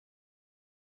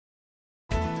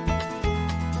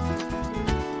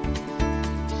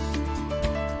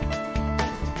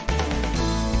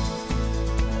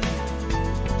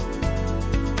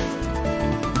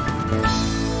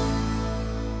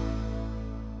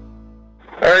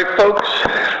All right, folks,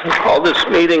 we'll call this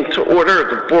meeting to order.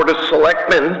 The Board of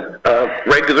Selectmen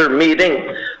regular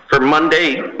meeting for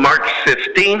Monday, March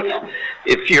 15th.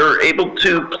 If you're able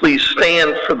to, please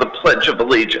stand for the Pledge of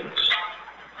Allegiance.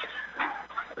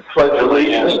 I pledge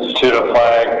allegiance to the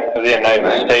flag of the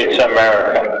United States of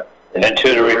America and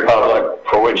to the republic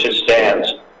for which it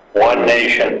stands, one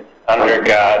nation, under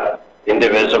God,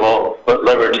 indivisible, with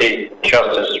liberty and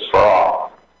justice for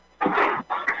all.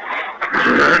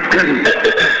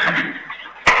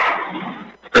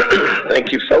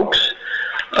 Thank you, folks.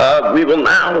 We will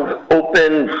now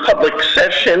open public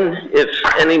session. If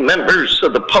any members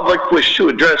of the public wish to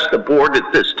address the board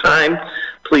at this time,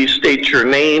 please state your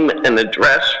name and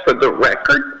address for the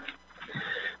record.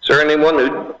 Is there anyone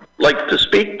who'd like to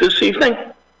speak this evening?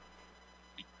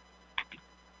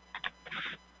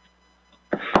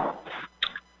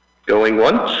 Going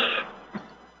once?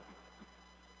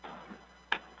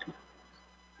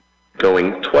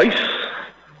 Going twice?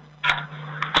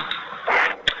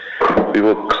 We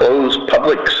will close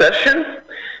public session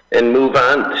and move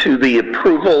on to the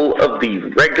approval of the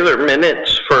regular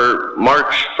minutes for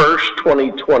March 1st,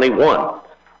 2021.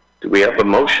 Do we have a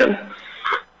motion?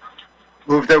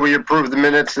 Move that we approve the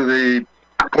minutes of the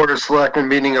Board of Selectmen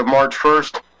meeting of March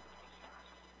 1st.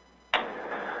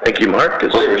 Thank you, Mark.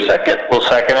 Is there a second? We'll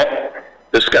second it.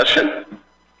 Discussion?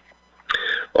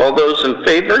 All those in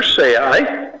favor say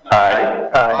aye. Aye.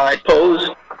 Aye.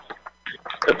 Opposed?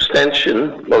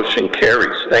 Abstention? Motion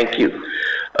carries. Thank you.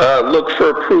 Look for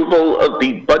approval of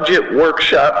the budget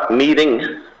workshop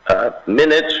meeting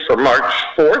minutes for March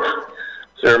 4th.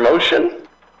 Is there a motion?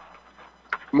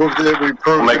 Move that we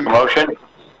approve. We'll make a motion.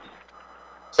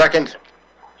 Second.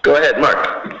 Go ahead,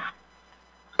 Mark.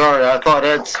 Sorry, I thought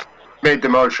Ed's made the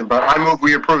motion, but I move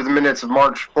we approve the minutes of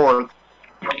March 4th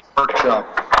workshop.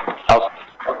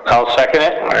 I'll second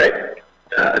it. All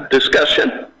right.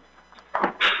 Discussion?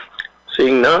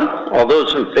 Seeing none, all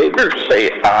those in favor say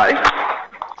aye.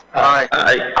 Aye.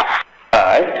 Aye.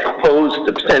 Aye. Opposed,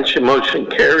 abstention, motion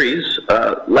carries.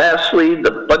 Lastly,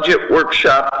 the budget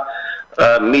workshop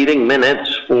meeting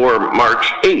minutes for March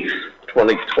 8th,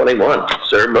 2021. Is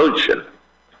there a motion?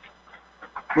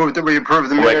 Move that we approve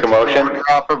the Make minutes a motion. of the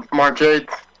workshop of March 8th.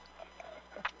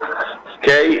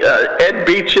 Okay, Ed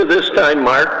beat you this time,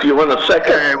 Mark. Do you want a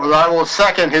second? Okay, well, I will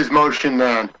second his motion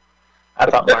then. I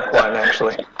thought Mark won,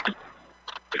 actually.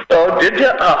 Oh, did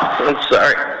you? Oh, I'm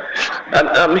sorry.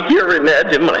 I'm hearing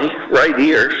Ed in my right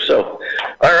ear, so.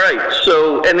 All right,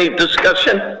 so any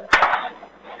discussion?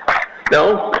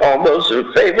 No? All those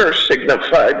in favor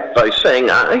signify by saying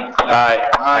aye. Aye.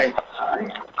 Aye. Aye.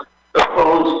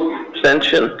 Opposed,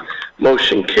 abstention,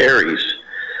 motion carries.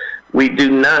 We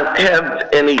do not have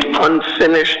any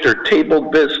unfinished or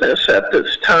tabled business at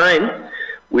this time.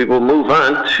 We will move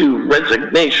on to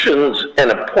resignations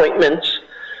and appointments.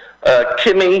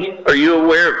 Kimmy, are you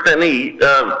aware of any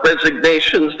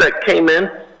resignations that came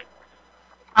in?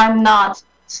 I'm not,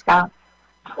 Scott.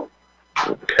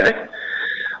 Okay.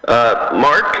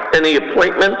 Mark, any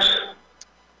appointments?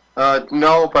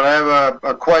 No, but I have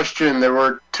a question. There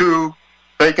were 2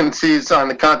 vacancies on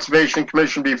the Conservation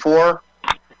Commission before,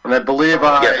 and I believe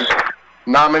I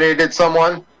nominated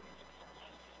someone.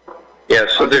 Yeah,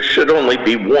 so there should only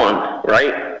be one,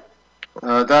 right?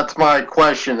 That's my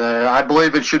question. I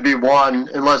believe it should be 1,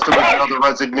 unless there was another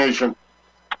resignation.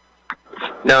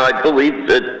 No, I believe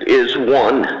it is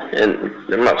 1, and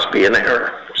there must be an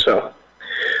error. So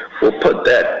we'll put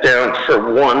that down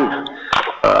for 1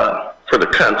 for the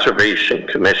Conservation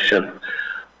Commission.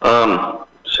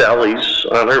 Sally's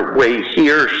on her way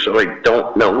here, so I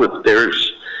don't know if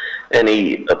there's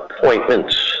any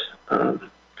appointments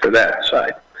for that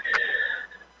side.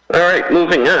 All right,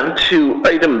 moving on to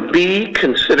item B,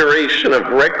 consideration of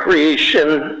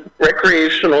recreational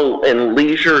and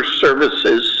leisure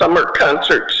services summer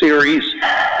concert series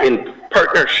in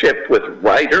partnership with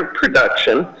Rider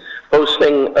Production,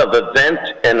 hosting of event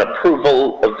and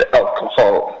approval of the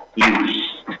alcohol use.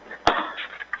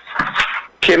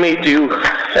 Kimmy, do you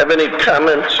have any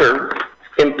comments or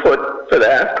input for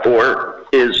that, or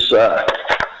is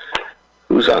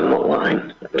who's on the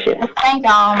line? I can't. I think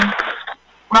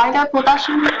Rider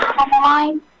Production is on the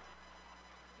line.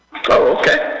 Oh,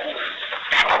 okay.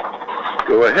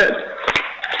 Go ahead.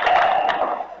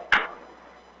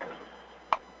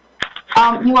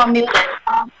 You are muted.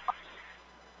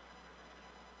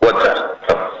 What's that?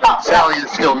 Oh, Sally is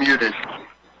still muted.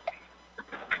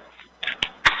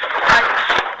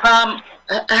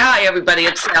 Hi, everybody.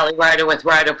 It's Sally Ryder with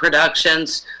Ryder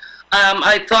Productions.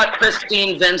 I thought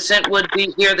Christine Vincent would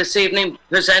be here this evening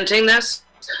presenting this.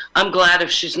 I'm glad if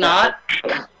she's not.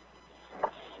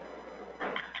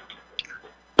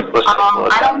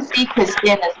 I don't see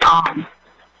Christine is on.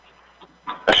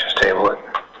 Let's just table it.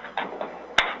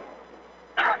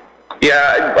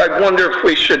 Yeah, I wonder if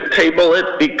we should table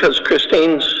it because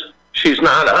she's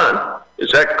not on.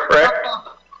 Is that correct?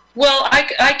 Well,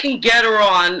 I can get her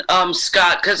on,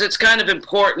 Scott, because it's kind of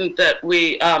important that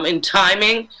we, in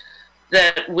timing,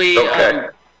 that we, Okay.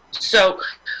 So,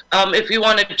 if you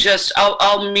want to just,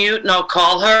 I'll mute and I'll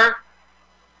call her.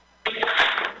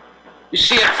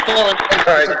 She had full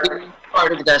intention to be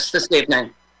part of this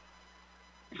evening.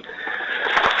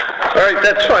 All right,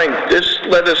 that's fine. Just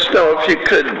let us know if you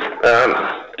could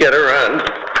get her on.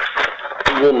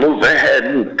 We'll move ahead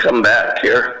and come back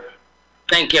here.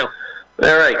 Thank you.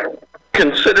 All right.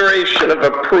 Consideration of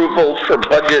approval for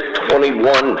budget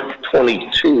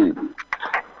 21-22.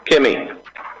 Kimmy,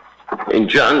 in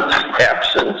John's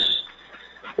absence,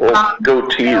 we'll go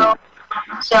to you.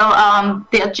 So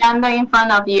the agenda in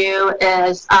front of you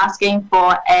is asking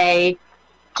for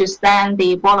to send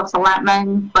the Board of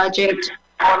Selectmen budget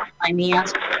or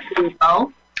finance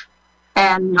approval.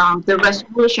 And the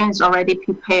resolution is already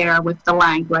prepared with the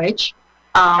language.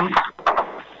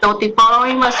 So the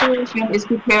following resolution is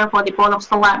prepared for the Board of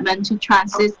Selectmen to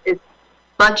transit its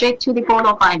budget to the Board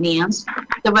of Finance.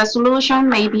 The resolution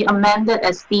may be amended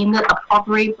as deemed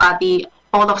appropriate by the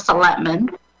Board of Selectmen.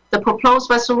 The proposed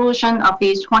resolution of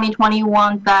the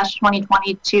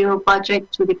 2021-2022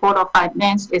 budget to the Board of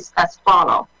Finance is as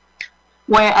follows.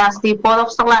 Whereas the Board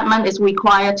of Selectmen is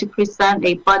required to present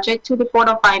a budget to the Board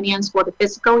of Finance for the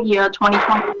fiscal year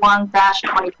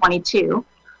 2021-2022,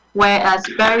 whereas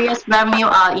various revenue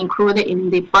are included in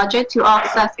the budget to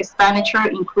offset expenditure,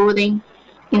 including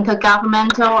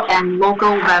intergovernmental and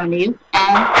local revenue,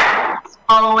 and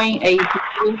following a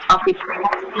review of the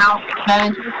proposed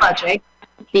management budget,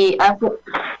 the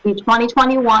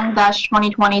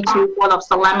 2021-2022 Board of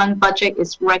Selectmen budget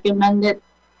is recommended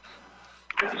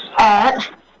at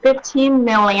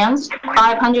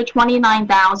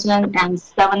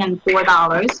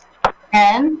 $15,529,074,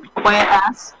 and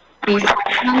whereas the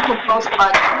Selectmen proposed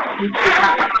budget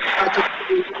to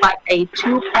reflect a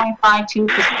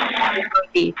 2.52% for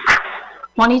the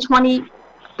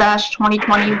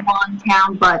 2020-2021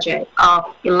 town budget of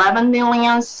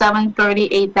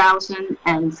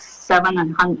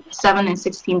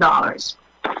 $11,738,716.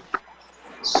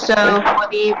 So for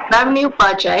the revenue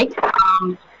budget,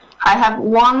 I have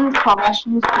one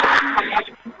correction.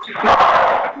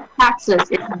 Taxes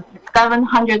is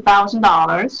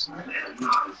 $700,000.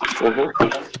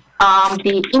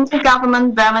 The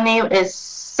intergovernment revenue is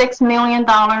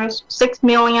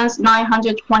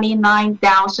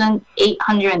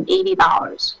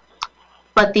 $6,929,880.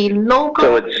 But the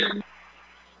local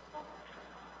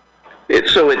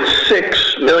So it's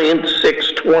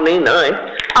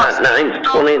 6,629,000, not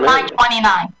 929.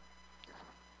 929.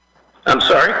 I'm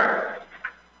sorry?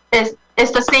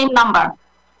 It's the same number.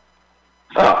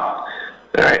 Oh, all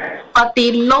right. But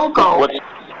the local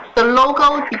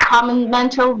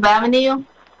departmental revenue,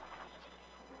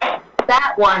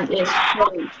 that one is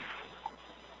changed.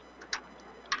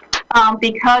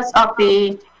 Because of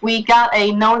we got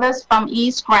a notice from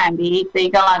East Granby, they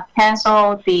gonna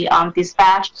cancel the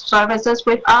dispatch services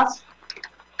with us.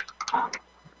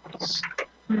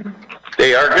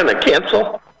 They are gonna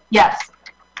cancel? Yes.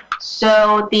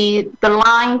 So the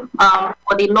line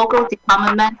for the local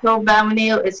departmental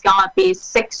revenue is gonna be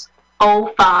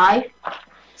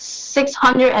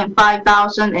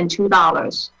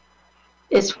 $605,002.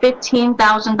 It's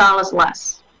 $15,000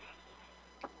 less.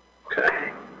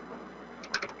 Okay.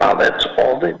 Wow, that's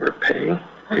all they were paying?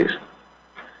 Jeez.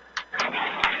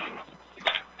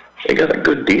 They got a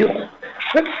good deal.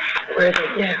 What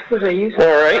are you?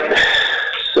 All right.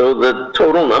 So the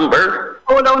total number?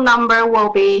 Total number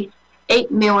will be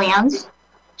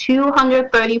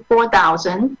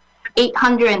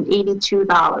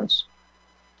 $8,234,882.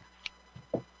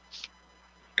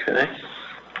 Okay.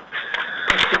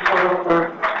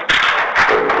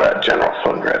 General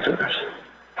fund revenues.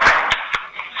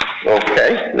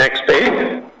 Okay, next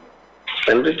page.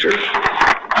 Expenditures.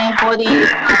 And for the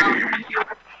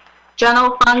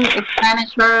general fund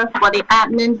expenditure for the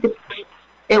admin,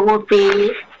 it will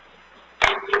be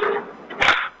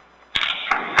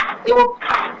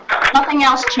nothing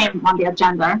else changed on the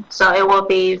agenda. So it will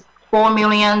be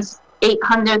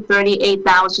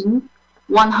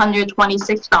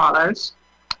 $4,838,126.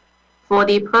 For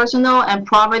the personal and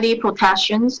property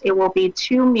protections, it will be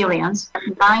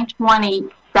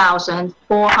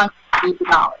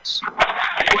 $2,920,480.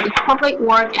 For the public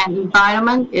work and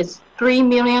environment, is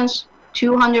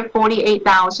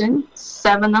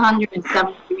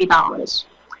 $3,248,773.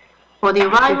 For the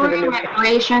library,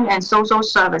 recreation, and social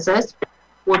services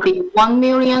would be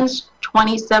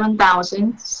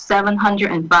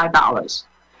 $1,027,705.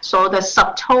 So the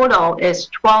subtotal is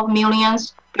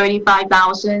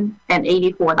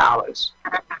 $12,035,084.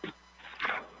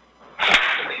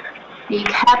 The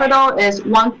capital is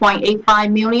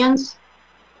 $1.85 million.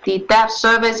 The debt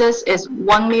services is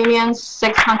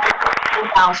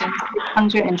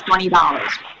 $1,600,620.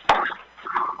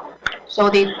 So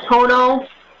the total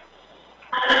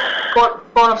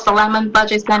Board of Selectmen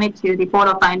budget sent to the Board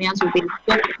of Finance will be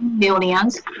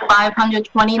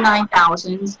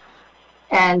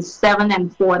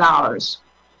 $15,529,007.04.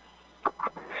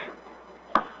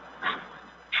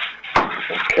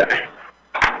 Okay.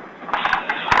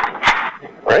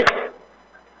 Right.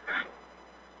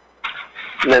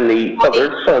 And then the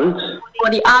other funds.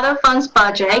 For the other funds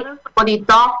budget, for the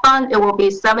dog fund, it will be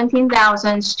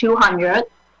 $17,200.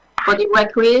 For the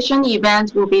recreation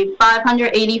event, will be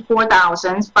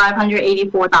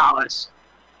 $584,584.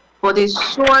 For the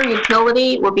sewer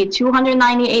utility, will be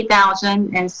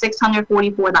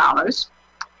 $298,644.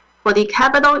 For the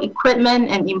capital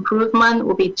equipment and improvement,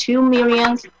 will be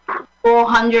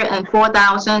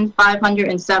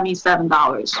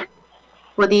 $2,404,577.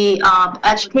 For the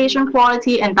education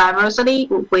quality and diversity,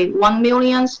 will be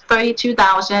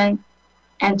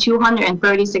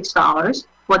 $1,032,236.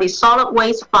 For the solid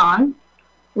waste fund,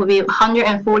 will be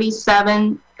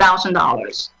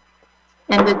 $147,000.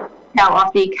 And the detail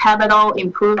of the capital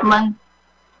improvement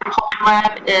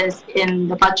program is in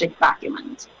the budget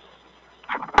document.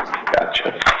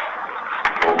 Gotcha.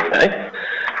 Okay.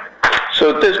 So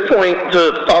at this point,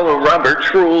 to follow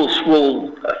Robert's rules,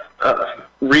 we'll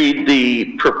read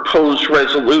the proposed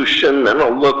resolution, then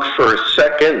I'll look for a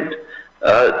second,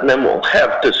 and then we'll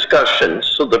have discussion.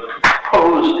 So the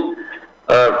proposed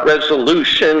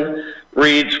resolution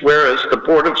reads, whereas the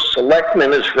Board of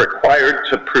Selectmen is required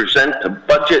to present a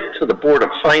budget to the Board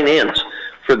of Finance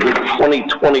for the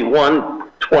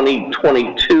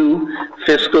 2021-2022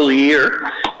 fiscal year,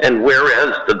 and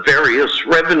whereas the various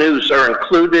revenues are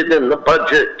included in the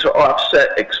budget to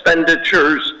offset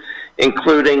expenditures,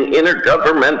 including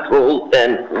intergovernmental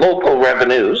and local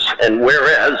revenues, and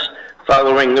whereas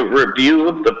following a review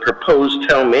of the proposed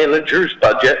town manager's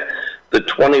budget, the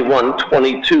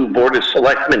 21-22 Board of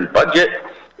Selectmen budget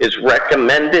is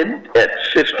recommended at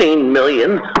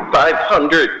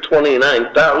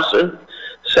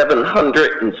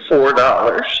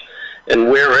 $15,529,704. And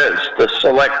whereas the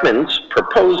Selectmen's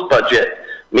proposed budget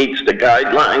meets the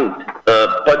guideline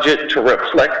budget to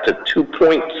reflect a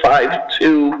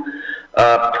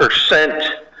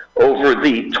 2.52% over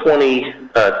the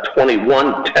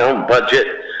 2021 town budget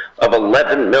of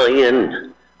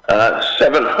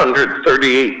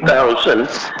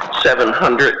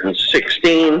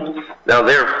 $11,738,716. Now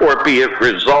therefore be it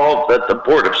resolved that the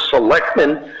Board of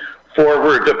Selectmen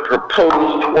forward a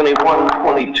proposed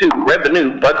 21-22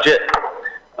 revenue budget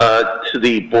to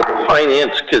the Board of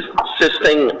Finance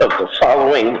consisting of the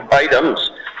following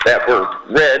items that were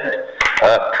read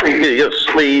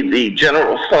previously: the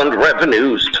general fund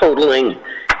revenues totaling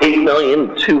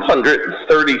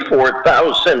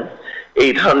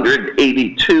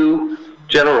 $8,234,882,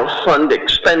 general fund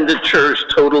expenditures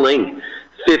totaling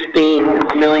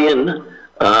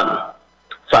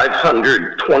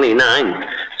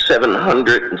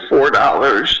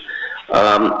 $15,529,704,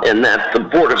 and that the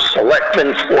Board of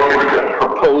Selectmen forward a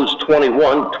proposed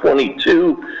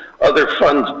 21-22 other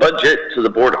funds budget to the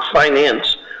Board of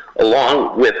Finance,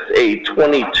 along with a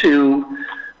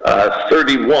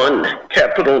 22-31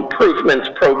 capital improvements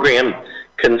program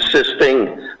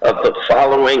consisting of the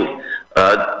following: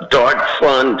 dog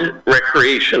fund,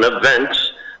 recreation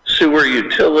events, sewer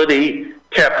utility,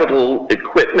 capital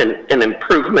equipment and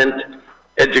improvement,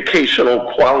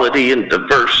 educational quality and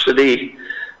diversity,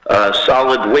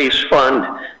 solid waste fund,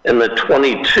 and the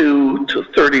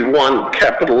 22-31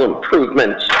 capital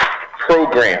improvements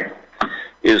program.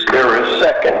 Is there a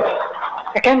second?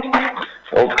 Second.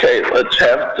 Okay, let's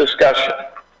have discussion.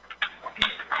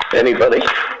 Anybody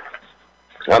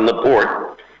on the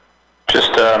board?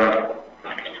 Just,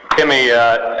 Kimmy,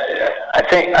 I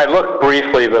think I looked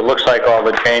briefly, but it looks like all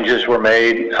the changes were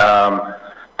made.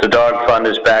 The dog fund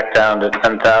is back down to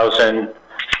 10,000.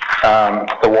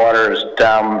 The water is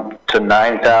down to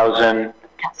 9,000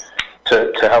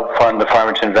 to help fund the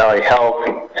Farmington Valley Health.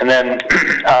 And then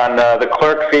on the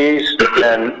clerk fees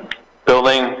and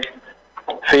building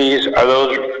fees, are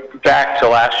those back to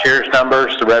last year's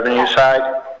numbers, the revenue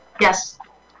side? Yes.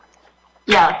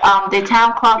 Yeah, the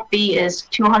town clerk fee is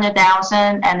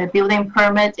 $200,000 and the building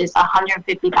permit is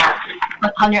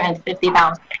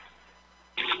 $150,000.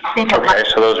 Okay,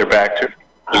 so those are back to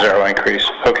zero increase.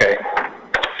 Okay.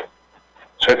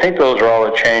 So I think those are all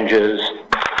the changes,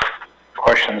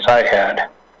 questions I had.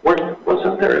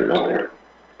 Wasn't there another?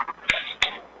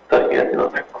 Thought you had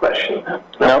another question.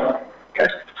 No? Okay.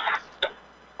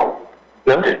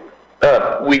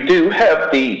 No? We do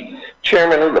have the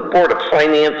chairman of the Board of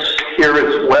Finance here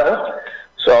as well,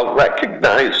 so I'll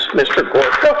recognize Mr.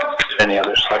 Gorka. Any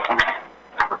other selectmen?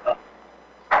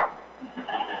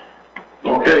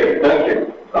 Okay, thank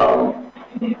you.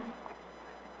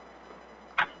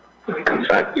 In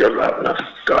fact, you're loud enough.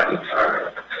 Go ahead. All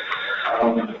right.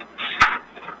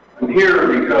 I'm here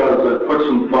because I put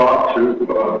some thought to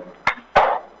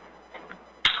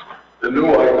the new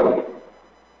item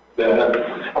that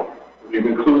we've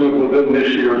included within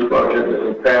this year's budget. In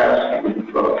the past, we've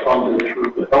funded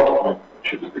through the health fund,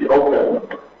 which is the OPEB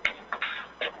number.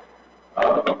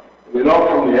 We know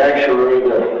from the actuary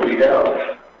that we have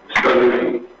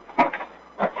studied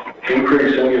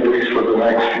increasing, at least for the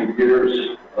next few years,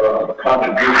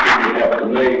 contribution we have to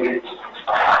make.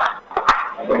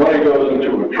 The money goes into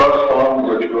a trust fund,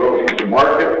 which goes into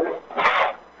market.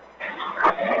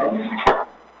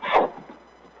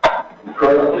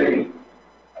 Currently,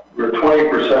 we're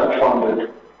 20% funded.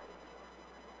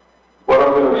 What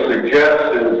I'm going to suggest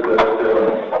is that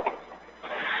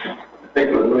I think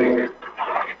it would make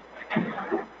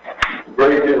a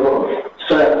great deal of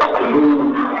sense to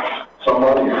move some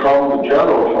money from the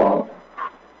general fund,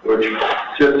 which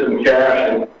sits in cash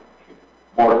and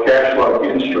more cash-like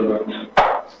instruments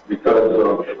because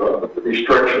of the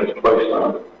restrictions placed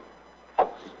on it,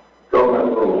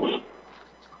 government rules.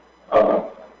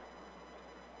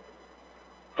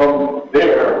 From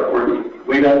there,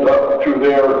 we'd end up through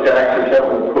there, taxes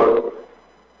having put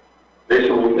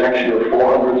basically next year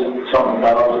 400-something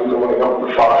thousand going up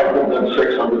to 5, and then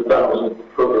 600,000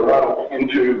 further out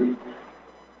into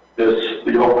the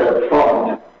OPEB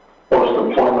fund,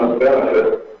 post-employment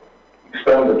benefit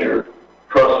expenditure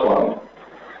trust fund.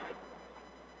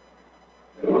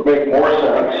 It would make more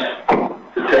sense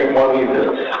to take money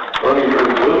that's earning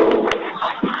pretty little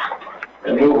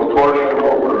and move a portion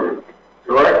over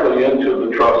directly into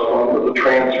the trust fund with the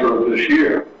transfer this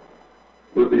year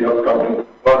with the upcoming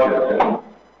budget. And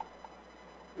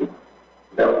we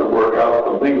have to work out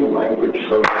the legal language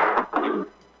so we're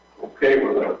okay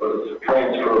with that, but it's a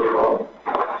transfer from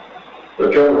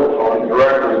the general fund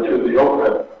directly to the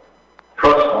OPEB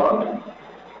trust fund,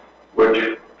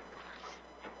 which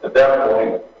at that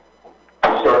point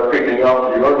will start picking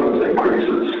up the earnings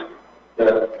increases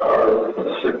that are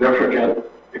significant,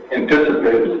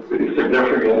 anticipated to be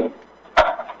significant,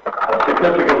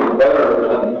 significantly better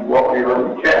than what we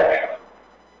earn in cash.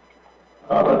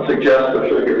 I'd suggest the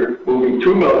figure moving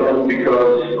 $2 million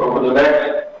because over the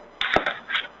next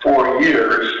 4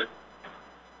 years,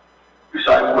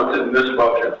 besides what's in this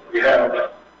budget, we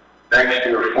have next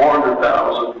year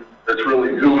 400,000 that's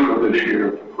really due for this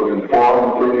year. Put in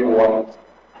 431.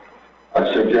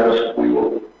 I suggest we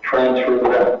will transfer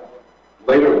that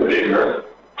later this year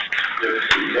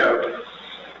if we have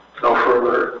no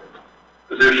further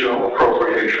additional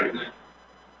appropriations.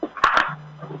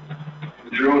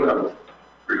 In June, I would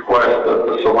request that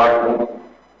the selectmen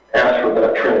ask for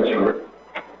that transfer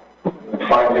and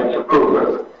finance approve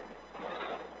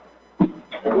it.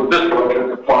 And with this budget,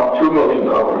 to plunk $2 million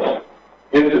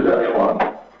into that fund,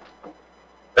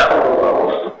 that will allow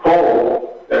us to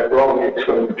pull that growing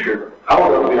expenditure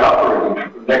out of the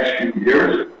operating for the next few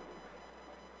years.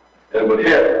 And would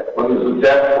hit when there's a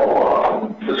debt fall off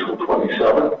in fiscal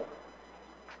 27.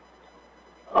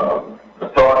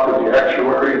 I've talked to the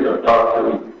actuaries, I've talked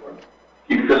to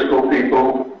key fiscal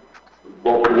people,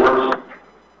 both works.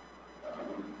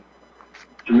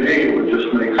 To me, it would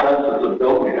just make sense. It's a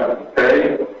bill we have to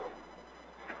pay.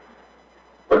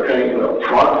 By paying it up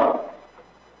front,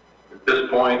 at this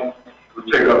point, we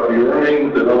take up the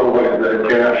earnings. In other ways, that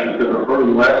cash is going to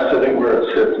earn less sitting where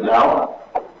it sits now,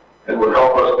 and would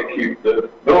help us to keep the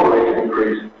mill rate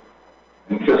increase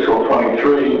in fiscal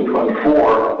 23 and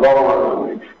 24 lower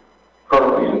than we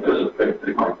currently anticipate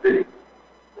they might be.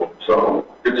 So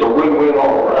it's a win-win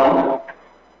all around,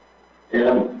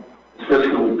 and it's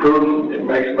fiscally prudent. It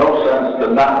makes no sense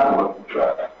to not do it in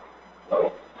fact.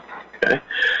 So. Okay.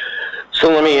 So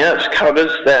let me ask, how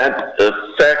does that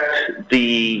affect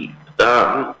the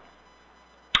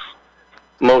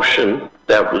motion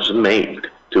that was made?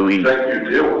 Do we? I think you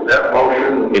deal with that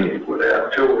motion, and would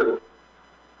add to it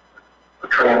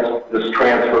this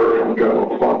transfer from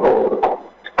general fund over.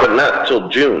 But not till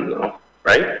June, though,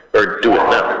 right? Or do it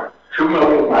now? $2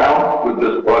 million now with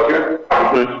this budget,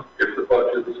 if the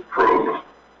budget is approved.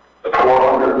 The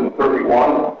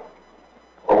 431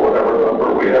 or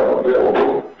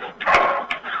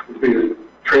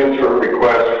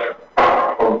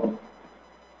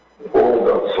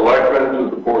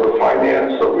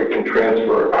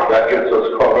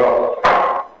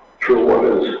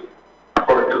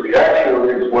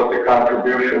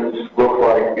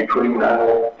like between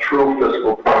now through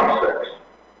fiscal 26.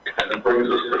 And it brings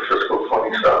us to fiscal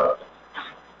 27.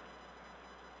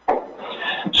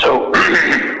 So,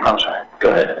 I'm sorry. Go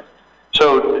ahead.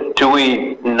 So do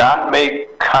we not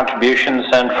make contributions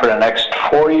then for the next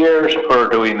 4 years, or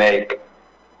do we make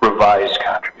revised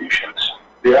contributions?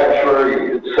 The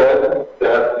actuary had said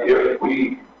that if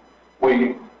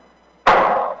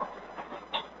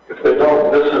if they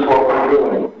don't, this is what we're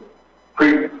doing,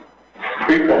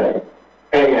 prepaying,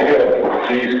 paying ahead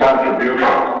these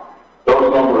contributions,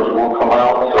 those numbers will come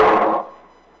out so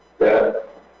that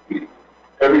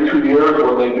every 2 years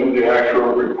when they do the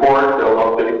actual report, they'll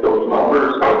update those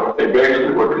numbers, but they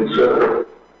basically would consider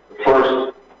the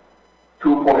first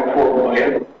 2.4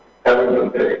 million having been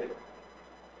paid.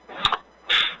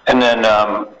 And then,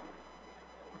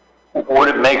 would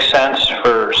it make sense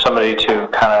for somebody to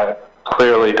kind of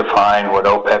clearly define what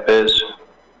OPEB is?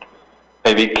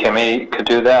 Maybe Kimmy could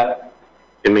do that?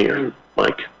 Kimmy or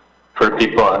Mike? For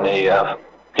people on the,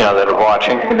 that are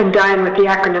watching. I've been dying with the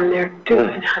acronym there,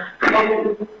 too.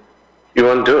 You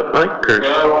want to do it, Mike? Or?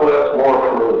 No, that's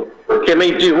more for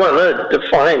Kimmy, do you want to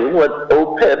define what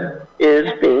OPEB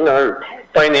is, being our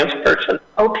finance person?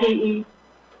 OPE.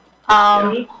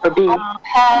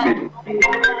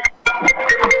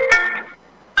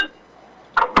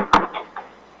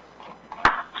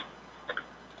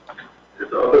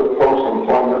 other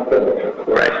post-employment benefits.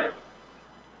 Right.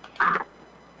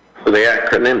 So the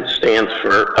acronym stands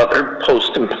for Other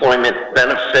Post-Employment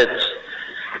Benefits.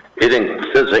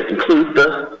 Does it include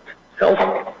the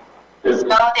health? So the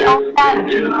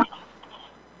OPEB.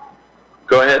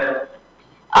 Go ahead.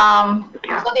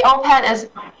 So the OPEB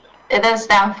does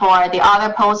stand for the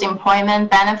Other Post-Employment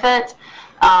Benefits.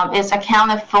 It's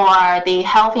accounted for the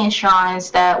health insurance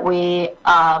that we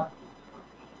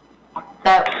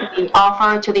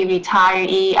offer to the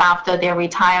retiree after their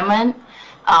retirement.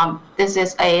 This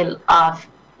is a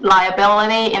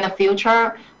liability in the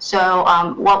future. So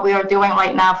what we are doing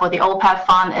right now for the OPEB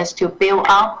fund is to build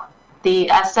up the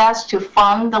assets to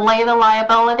fund the later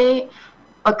liability.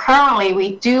 But currently,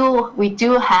 we do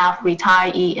have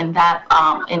retiree in that.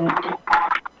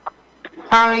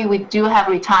 Currently, we do have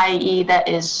retiree that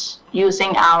is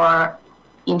using our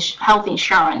health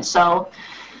insurance. So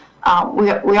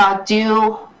we are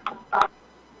due.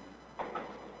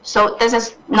 So this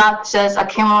is not just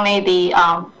accumulate the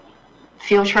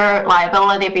future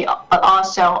liability, but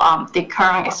also the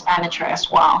current expenditure as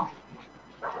well.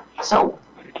 So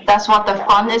that's what the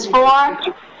fund is for.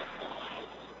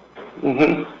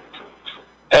 Mm-hmm.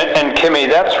 And Kimmy,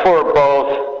 that's for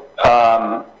both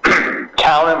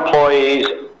town employees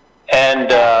and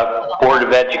Board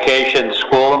of Education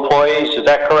school employees. Is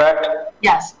that correct?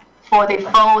 Yes, for the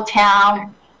full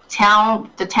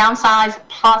the town size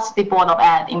plus the Board of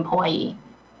Ed employee.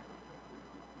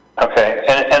 Okay,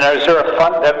 and is there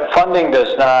funding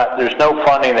there's no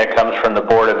funding that comes from the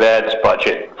Board of Ed's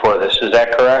budget for this, is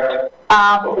that correct?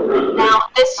 Now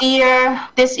this year,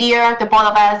 the Board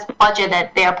of Ed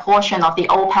budgeted their portion of the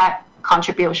OPEB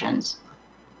contributions.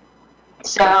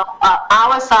 So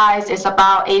our size is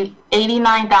about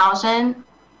 89,000,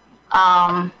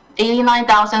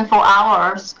 89,000 for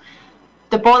ours.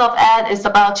 The Board of Ed is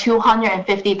about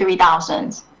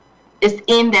 253,000. It's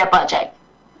in their budget.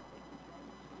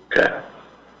 Okay.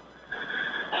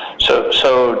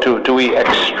 So do we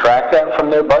extract that from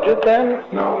their budget then?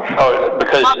 No. Oh,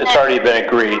 because it's already been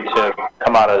agreed to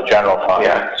come out of the general fund.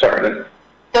 Yeah, sorry.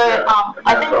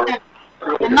 I think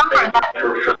the number that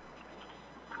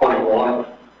 21.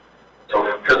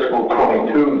 So fiscal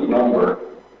 22's number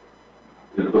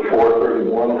is the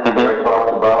 431 that I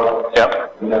talked about. Yep.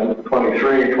 And then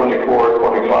 23, 24,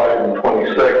 25, and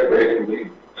 26 basically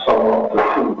sum up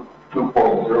to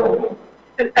 2.0.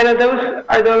 And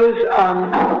are those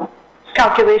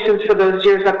calculations for those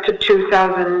years up to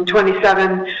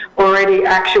 2027 already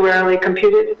actuarially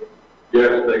computed?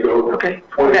 Yes, they go. Okay.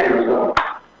 22's down.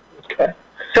 Okay.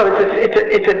 So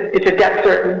it's a debt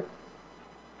certain.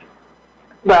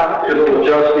 Well, It'll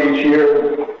adjust each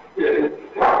year.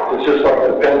 It's just like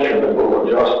the pension, it will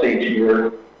adjust each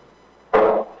year.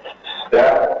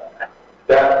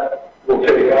 That will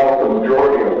take out the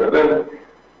majority of it. Then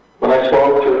when I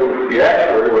spoke to the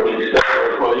actuary, what she said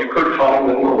was, well, you could find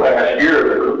in the last year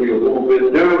there could be a little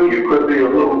bit due, you could be a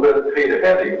little bit paid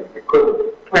ahead. You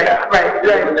could. Right.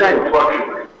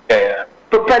 Yeah.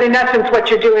 But in essence, what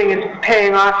you're doing is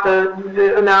paying off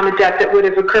the amount of debt that would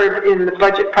have occurred in the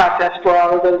budget process for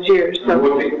all of those years.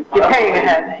 So you're paying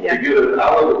ahead. Yeah. To get it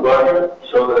out of the budget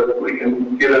so that we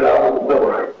can get it out of the bill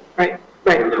rate. Right.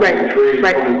 23,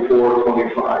 24,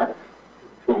 25,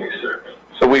 26.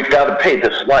 So we've got to pay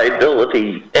this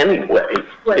liability anyway.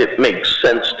 Right. It makes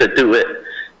sense to do it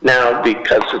now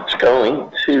because it's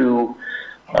going to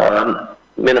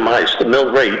minimize the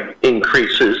mill rate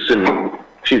increases in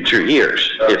future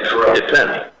years, if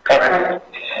any. And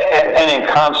in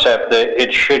concept,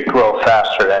 it should grow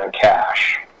faster than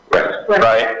cash. Right.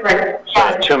 Right?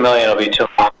 So 2 million will be 2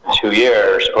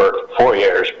 years or 4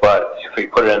 years, but if we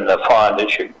put it in the fund, it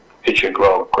should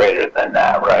grow greater than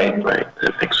that, right? Right,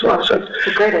 that makes a lot of sense. It's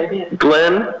a great idea.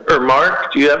 Glenn or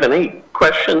Mark, do you have any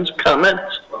questions,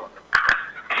 comments?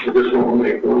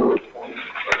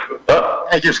 Oh,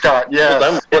 Thank you, Scott.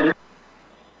 Yes.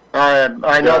 I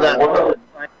know that.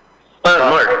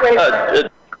 Mark,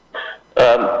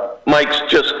 Mike's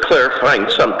just clarifying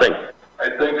something. I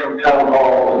think from town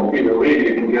hall and BOE,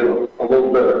 you can get a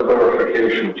little bit of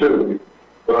clarification too.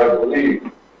 But I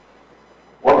believe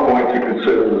one point to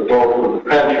consider is both with the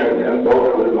pension and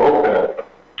both with OPEB.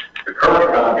 The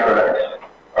current contracts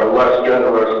are less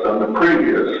generous than the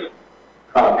previous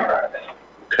contracts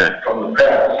from the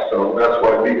past. So that's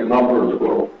why these numbers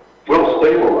will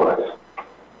stabilize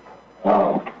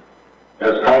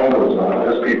as time goes on,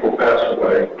 as people pass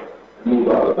away and move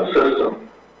out of the system,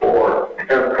 or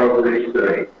have coverage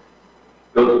that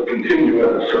doesn't continue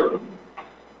at a certain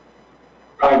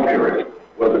time period,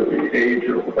 whether it be age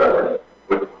or whatever.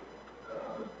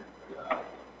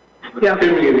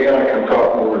 Timmy and Anna can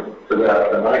talk more to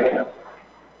that than I can.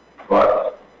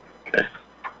 But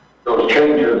those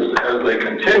changes, as they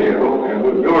continue, and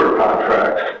with newer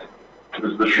contracts,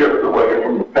 is the shift away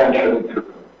from the pension to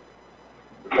the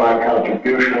defined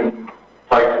contribution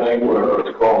type thing, whatever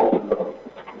it's called in the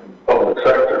public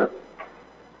sector.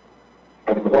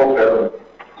 And with OPEB,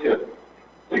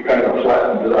 it kind of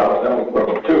flattens it out down the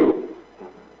road too.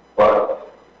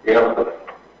 But you have to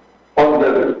fund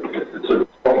it. It's a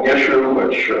big issue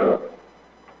which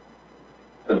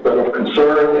has been of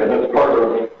concern, and it's part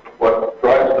of what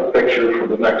drives the picture for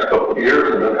the next couple of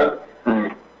years.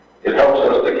 And it helps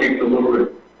us to keep the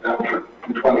movement down to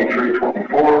 23,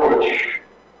 24, which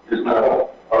is now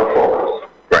our focus.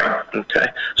 Right, okay.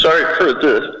 Sorry for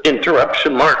the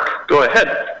interruption, Mark. Go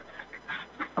ahead.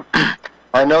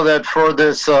 I know that for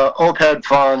this OPEB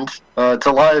fund, it's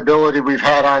a liability we've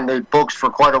had on the books for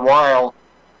quite a while,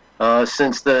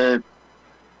 since the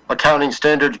Accounting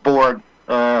Standards Board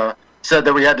said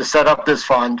that we had to set up this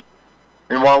fund.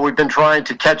 And while we've been trying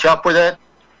to catch up with it,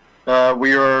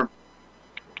 we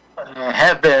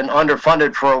have been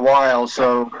underfunded for a while.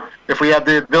 So if we have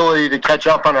the ability to catch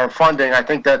up on our funding, I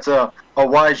think that's a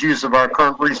wise use of our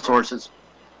current resources.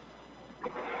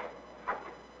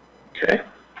 Okay.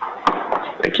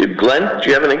 Thank you. Glenn, do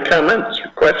you have any comments or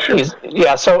questions?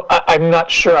 Yeah, so I'm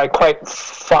not sure I quite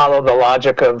follow the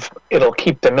logic of it'll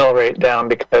keep the mill rate down,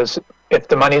 because if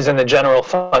the money's in the general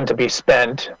fund to be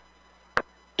spent,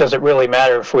 does it really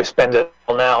matter if we spend it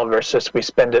now versus we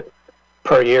spend it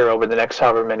per year over the next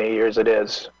however many years it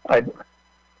is?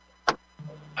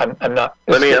 I'm not.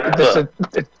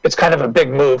 It's kind of a big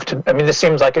move. This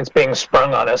seems like it's being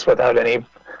sprung on us without any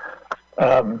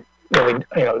really,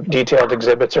 detailed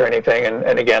exhibits or anything.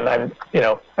 And again, I'm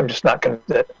just not convinced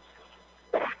that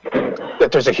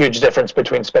there's a huge difference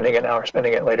between spending it now or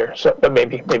spending it later. So, but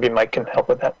maybe Mike can help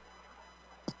with that.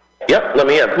 Yep, let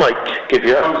me have Mike give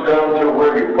you It comes down to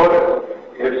where you put it.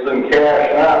 It's in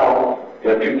cash now.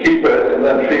 If you keep it and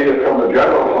then feed it from the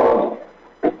general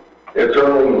fund, it's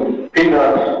earning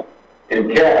peanuts in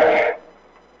cash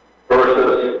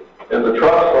versus in the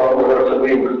trust fund where it's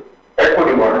in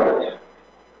equity markets,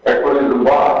 equities and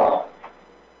bonds.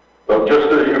 So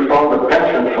just as you fund the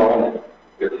pension fund,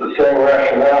 it's the same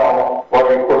rationale why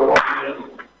you put money in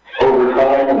over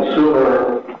time and sooner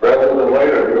rather than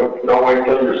later. You don't wait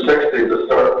till you're 60 to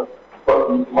start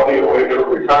putting money away for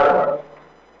retirement.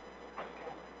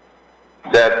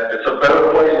 that. It's a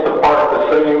better place to park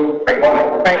the same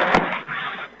money. Right.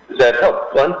 Does that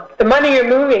help, Glenn? The money you're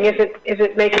moving, is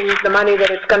it making the money that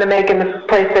it's going to make in the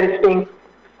place that it's being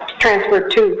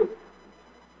transferred to?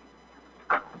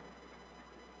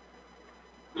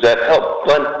 Does that help,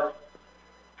 Glenn?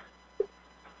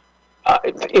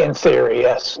 In theory,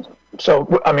 yes. So,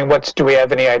 do we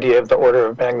have any idea of the order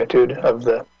of magnitude of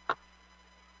the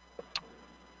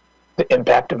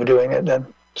impact of doing it then?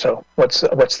 So what's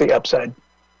the upside?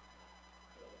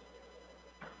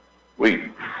 Go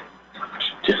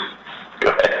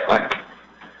ahead, Mike.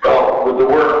 Well, with the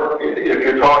work, if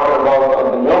you're talking about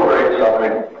on the mill rate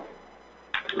side,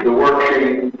 the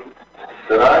worksheet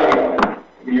that I'm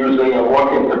using, I'm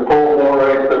looking to pull mill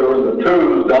rates that are in the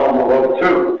twos down below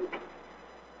 2.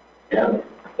 And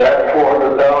that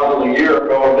 $400,000 a year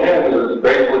going in is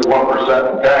basically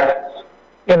 1% in taxes.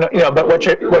 but what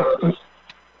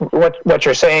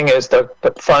you're saying is the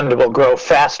fund will grow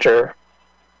faster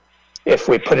if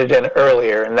we put it in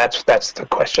earlier, and that's the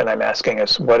question I'm asking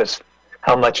is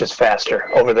how much is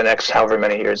faster over the next however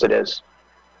many years it is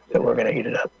that we're going to eat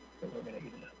it up.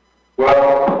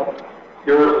 Well,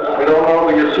 I don't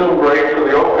know the assumed rate for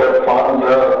the OPEB fund.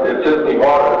 It's in the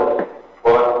audit,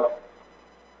 but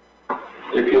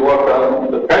if you look on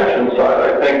the pension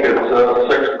side, I think it's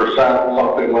 6%,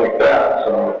 something like that.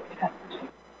 So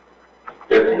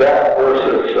it's that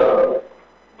versus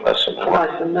less than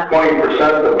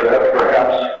 20% of that,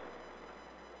 perhaps,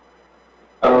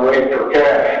 on a rate for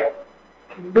cash.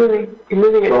 You're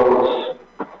moving it. So it's,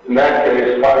 in that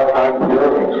case, 5 times the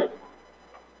earnings.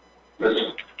 It's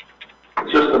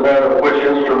just a matter of which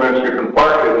instruments you can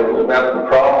park it in, and that's the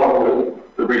problem with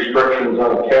the restrictions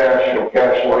on cash and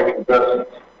cash-like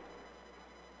investments.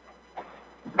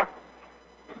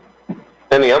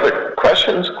 Any other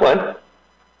questions, Glenn?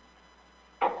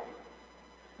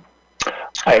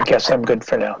 I guess I'm good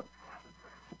for now.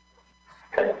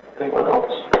 Okay, anyone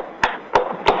else?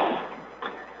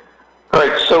 All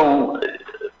right, so,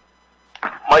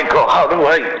 Michael, how do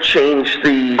I change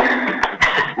the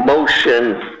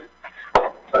motion?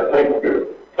 I think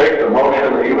take the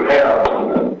motion that you have,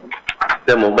 and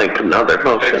then we'll make another take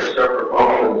motion. a separate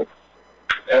motion.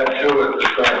 Add to it the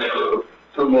transfer of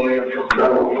 $2 million from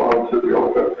general fund to the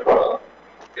OPEB trust.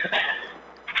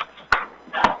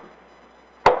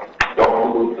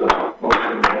 Don't move the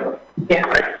motion there. Yeah.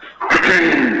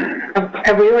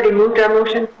 Have we already moved our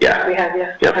motion? Yeah. We have,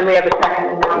 yeah. Yep. And we have a second,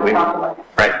 and now we're talking about it.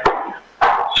 Right.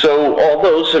 So all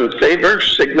those in favor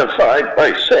signify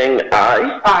by saying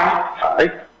aye. Aye.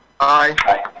 Aye. Aye.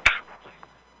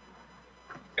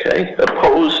 Okay,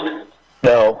 opposed?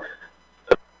 No.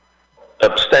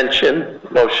 Abstention?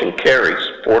 Motion carries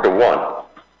 4-1.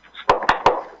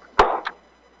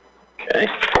 Okay.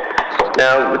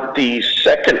 Now with the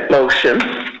second motion,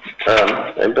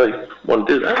 anybody want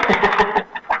to do that?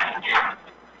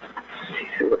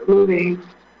 Moving.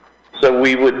 So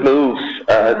we would move,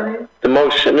 the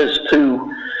motion is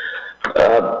to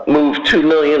move $2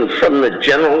 million from the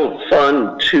general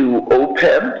fund to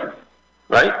OPEB,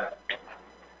 right?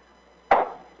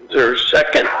 Is there a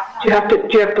second? Do you have to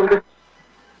list?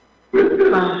 With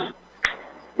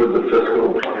the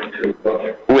fiscal 22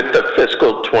 budget. With the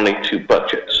fiscal 22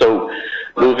 budget. So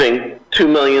moving $2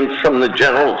 million from the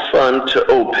general fund to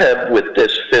OPEB with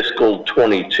this fiscal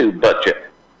 22 budget.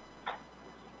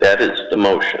 That is the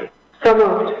motion. So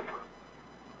moved.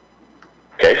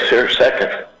 Okay, is there a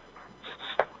second?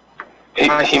 You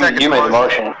made the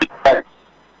motion.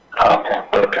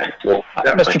 Okay. Well,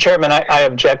 Mr. Chairman, I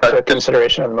object to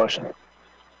consideration of the motion.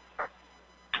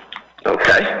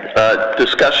 Okay.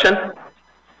 Discussion?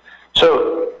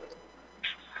 So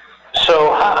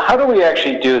how do we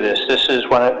actually do this? This is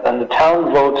when the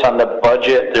town votes on the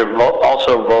budget, they're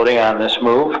also voting on this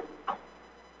move?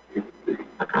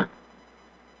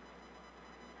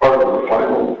 Part of the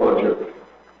final budget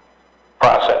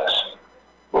Process.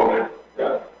 motion,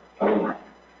 yeah.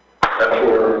 That's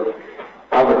where,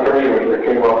 on the commission, they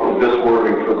came up with this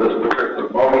wording for this particular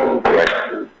motion. Right.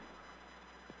 To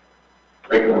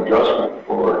make an adjustment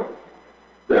for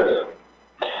this.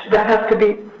 That has to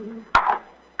be,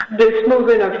 this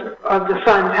movement of the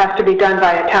funds has to be done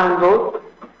by a town vote?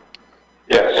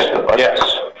 Yes, yes.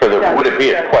 Would it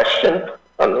be a question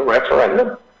on the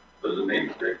referendum? Does it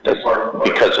need to be?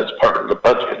 Because it's part of the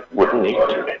budget, wouldn't need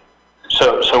to be.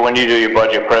 So when you do your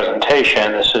budget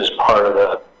presentation, this is part of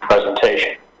the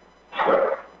presentation.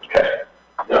 Okay.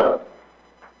 Yeah.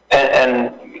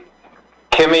 And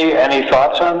Kimmy, any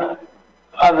thoughts on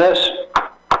this?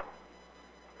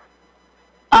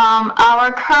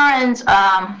 Our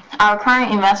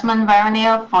current investment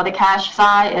revenue for the cash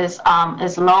side is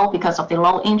low because of the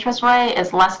low interest rate.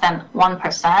 It's less than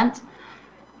 1%.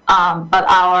 But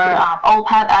our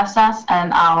OPEB assets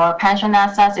and our pension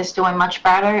assets is doing much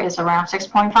better. It's around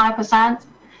 6.5%.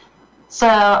 So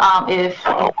if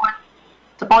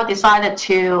the board decided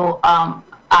to,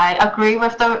 I agree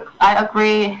with the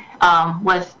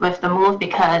move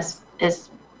because it's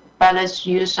better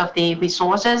use of the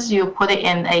resources. You put it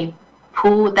in a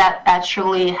pool that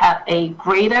actually have a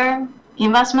greater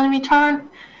investment return.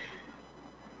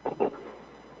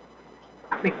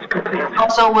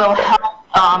 Also will help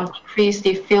decrease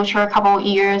the future couple of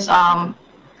years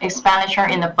expenditure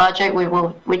in the budget,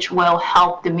 which will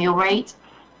help the mill rate.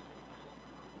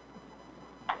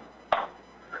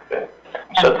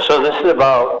 So this is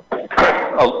about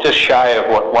just shy of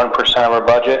what 1% of our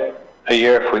budget a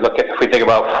year. If we think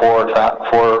about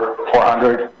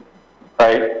 400,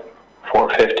 right?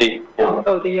 450.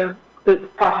 Oh, the the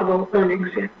possible earnings,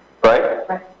 yeah. Right?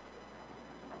 Right.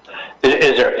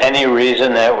 Is there any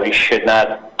reason that we should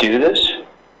not do this,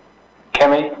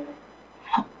 Kemi?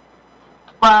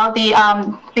 Well,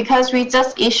 because we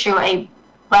just issue a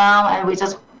bond and we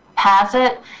just pass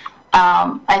it,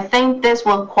 I think this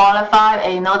will qualify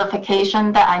a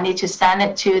notification that I need to send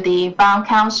it to the bond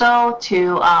council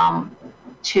to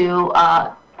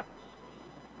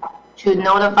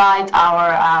notify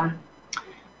our.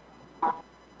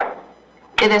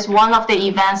 It is one of the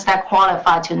events that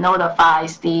qualify to notify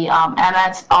the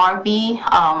MSRB,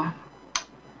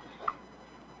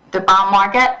 the bond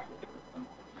market.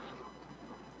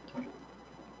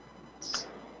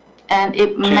 And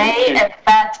it may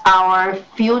affect our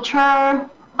future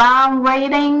bond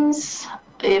ratings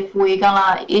if we're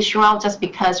gonna issue out just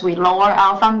because we lower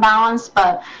our fund balance.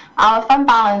 But our fund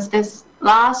balance this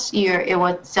last year, it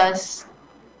was just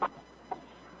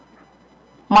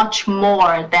much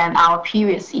more than our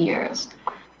previous years.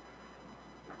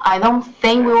 I don't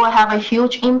think we will have a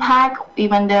huge impact,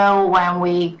 even though when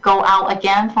we go out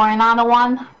again for another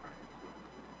one,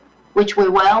 which we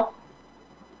will.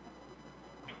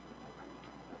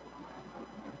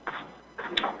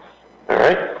 All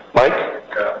right, Mike?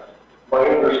 My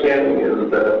understanding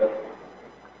is that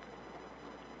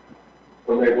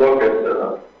when they look at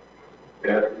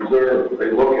reserves,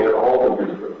 they look at all the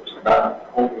reserves,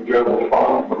 not only general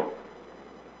fund,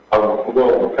 but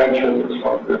the pensions,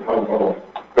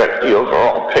 Right, the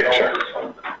overall picture.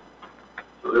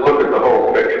 So they look at the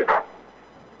whole picture.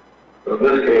 So in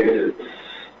this case,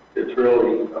 it's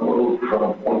really a move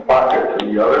from one pocket to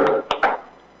the other,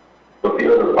 but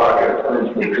the other pocket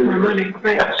earns More money,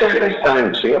 right, exactly. 6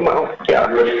 times the amount, yeah.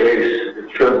 In which case,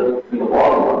 it should, in the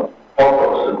long run, help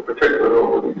us, in particular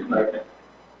over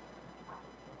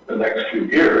the next few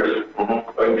years,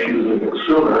 by infusing it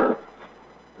sooner,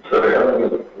 instead of having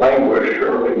it languish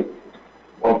early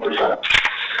 1%.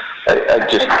 I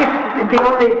just...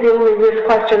 The only risk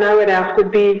question I would ask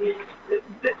would be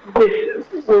this,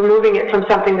 we're moving it from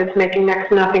something that's making next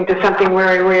to nothing to something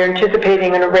where we're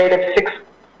anticipating at a rate of 6,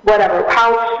 whatever.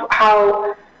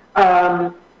 How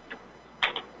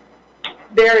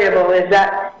variable is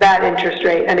that interest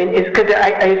rate? I mean, because I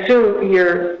assume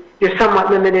you're somewhat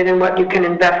limited in what you can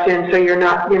invest in, so you're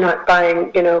not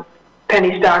buying,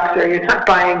 penny stocks, or you're not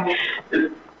buying.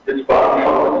 It's bond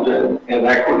funds and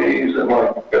equities, and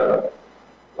like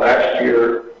last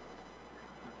year,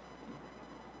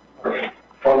 our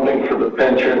funding for the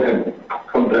pension had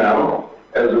come down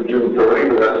as of June 30,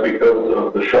 but that's because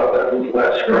of the shutdowns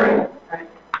last spring. Right.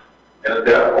 And at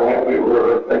that point, we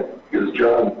were, I think, as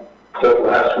John said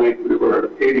last week, we were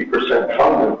 80%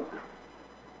 funded.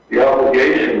 The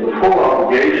obligation, the full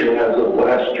obligation as of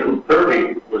last June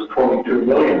 30 was $22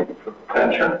 million for the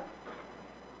pension.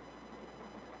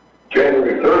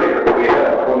 January 30th, we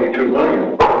had $22 million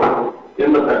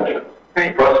in the pension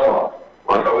trust fund.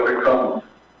 So it had come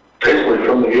basically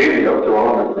from the 80 up to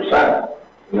 100%,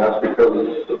 and that's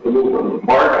because of the movement of the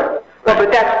market. Well,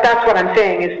 but that's what I'm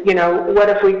saying is, what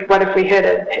if we hit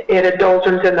a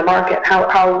doldrums in the market?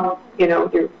 How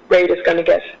your rate is going to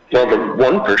get? Well, the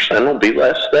 1% will be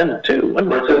less then too.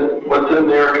 What's in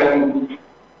there can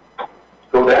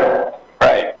go down.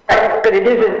 Right. But it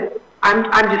isn't. I'm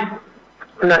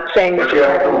not saying that you're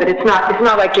right, but it's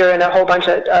not like you're in a whole bunch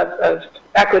of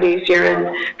equities. You're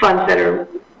in funds that are.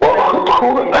 Well,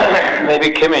 who maybe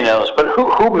Kimmy knows, but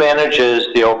who manages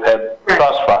the OPEB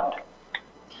trust fund?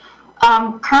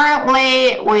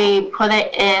 Currently, we put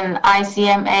it in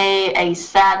ICMA, a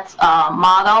set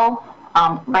model,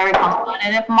 very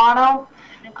conservative model.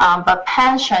 But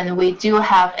pension, we do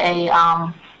have a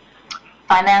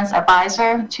finance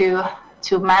advisor to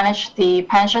manage the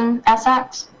pension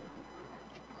assets.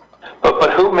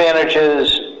 But who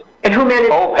manages? And who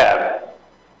manages OPEB?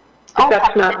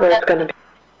 That's not where it's going to be.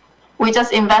 We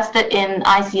just invested in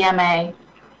ICMA.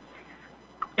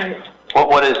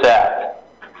 What is that?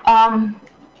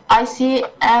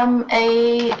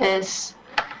 ICMA is...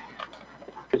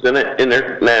 Isn't it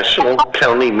International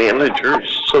County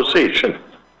Managers Association?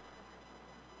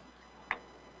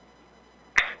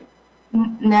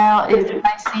 No, it's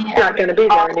ICMA. It's not going to be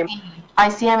there anymore.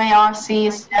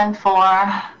 ICMARC stands for...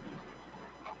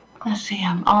 Let's see,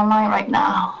 I'm online right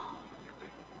now.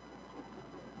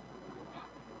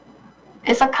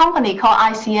 It's a company called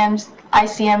ICMARC.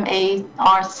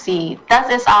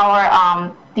 That is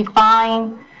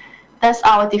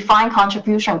our defined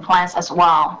contribution plans as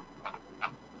well.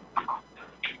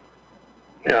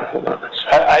 Yeah, hold on.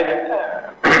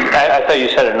 I thought you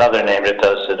said another name that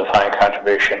does the defined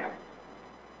contribution.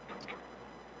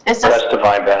 It's just, that's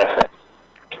defined benefit.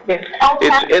 Yeah.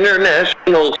 It's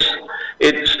International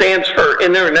It stands for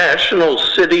International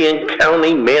City and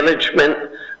County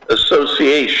Management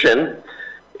Association.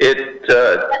 It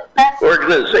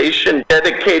organization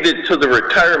dedicated to the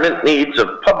retirement needs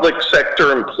of public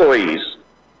sector employees.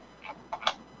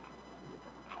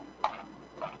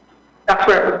 That's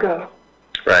where it would go.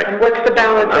 Right. And what's the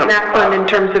balance in that fund in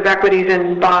terms of equities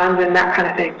and bonds and that kind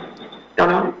of thing? Don't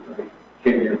know?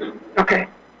 Okay.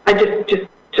 I just,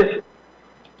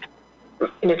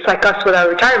 and it's like us with our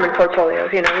retirement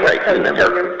portfolios, you know. Right. You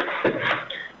never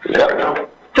know.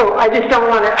 So I just don't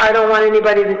want to, I don't want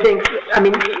anybody to think, I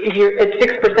mean, if you're at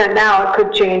 6% now, it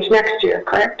could change next year,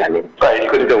 correct? I mean. Right, it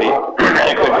could go up.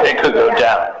 It could go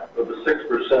down. But the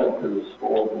 6% is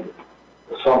all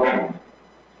the assumption.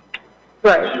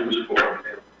 Right. Used for.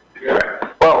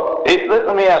 Well,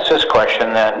 let me ask this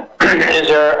question then. Is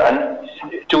there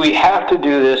do we have to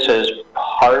do this as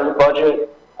part of the budget,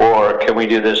 or can we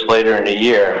do this later in the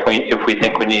year if we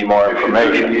think we need more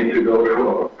information? You need to go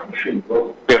to a machine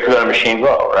vote. We have to go to machine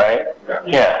vote, right?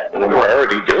 Yeah. And we're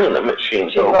already doing a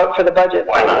machine vote. Vote for the budget.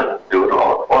 Why not do it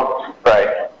all at once?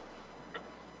 Right.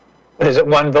 Is it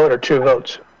one vote or two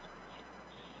votes?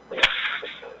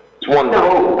 It's one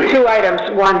No, vote. 2 items,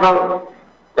 1 vote.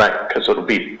 Right, because it'll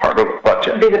be part of the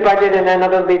budget. Be the budget and then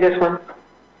it'll be this one.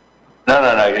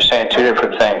 No, you're saying two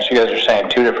different things. You guys are saying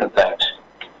two different things.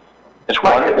 It's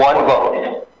one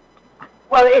vote.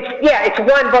 Well, it's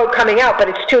 1 vote coming out, but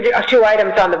it's two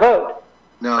items on the vote.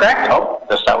 No. Correct? Nope,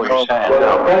 that's not what you're saying.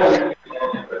 Well, then,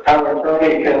 the town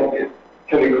attorney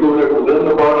can include it within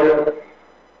the budget,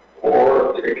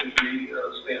 or it can be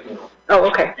standalone. Oh,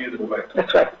 okay. Either way.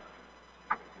 That's right.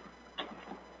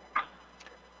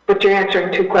 But you're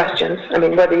answering 2 questions. I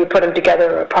mean, whether you put them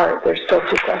together or apart, there's still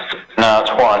 2 questions. No,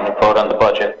 it's one. You vote on the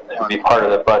budget. It would be part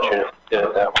of the budget if we did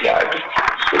it that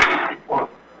way.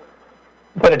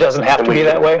 But it doesn't have to be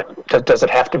that way? Does it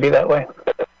have to be that way?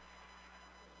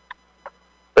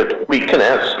 But we can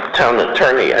ask the town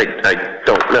attorney. I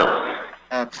don't know.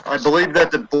 I believe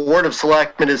that the Board of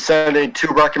Selectmen is sending 2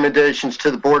 recommendations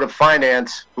to the Board of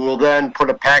Finance, who will then put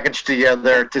a package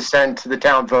together to send to the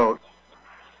town vote.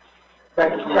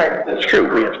 Right. That's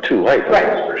true. We have 2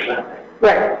 items.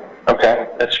 Right. Okay.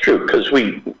 That's true, because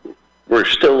we're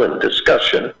still in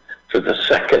discussion for the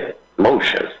second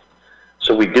motion.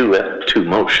 So we do have 2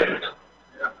 motions.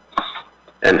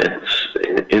 And it's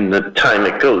in the time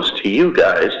it goes to you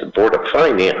guys, the Board of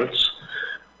Finance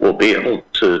will be able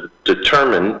to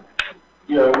determine.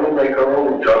 Yeah, we'll make our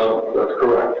own adjustments, that's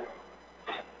correct.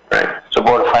 Right. So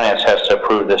Board of Finance has to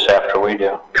approve this after we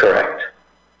do. Correct.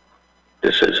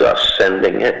 This is us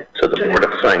sending it to the Board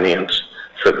of Finance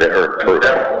for their approval.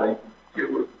 Definitely,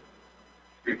 it would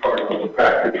be part of the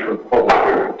package for the public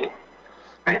hearing.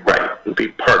 Right, and be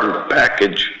part of the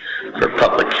package for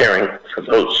public hearing for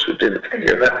those who didn't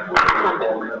hear that.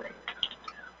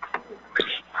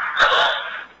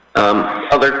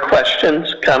 Other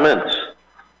questions, comments?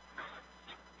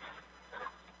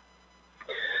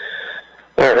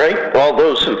 All right, all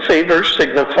those in favor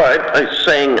signify by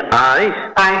saying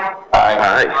aye. Aye.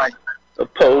 Aye.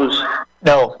 Opposed?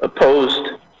 No.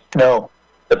 Opposed? No.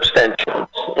 Abstentions?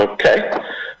 Okay.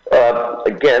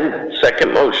 Again,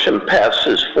 second motion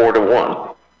passes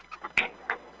 4-1.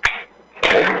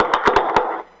 Okay.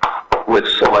 With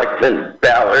Selectman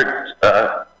Ballard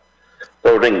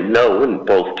voting no in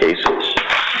both cases.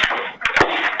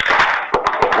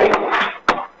 Okay.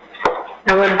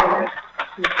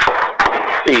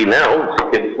 See, now,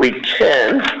 if we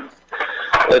can,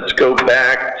 let's go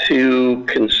back to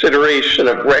consideration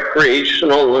of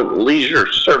recreational and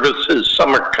leisure services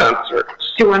summer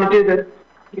concerts. Do you want to do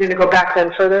you're going to go back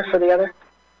then further for the other?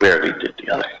 We already did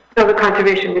the other. No, the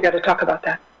conservation, we got to talk about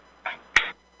that.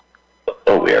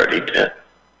 Oh, we already did.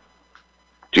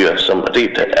 Do you have somebody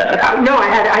to add? No,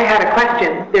 I had a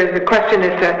question. There's a question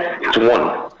It's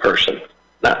 1 person,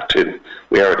 not 2.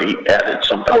 We already added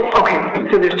somebody. oh,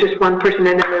 okay. So there's just 1 person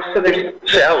in there. So there's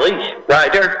Sally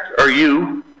Ryder, are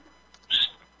you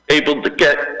able to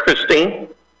get Christine?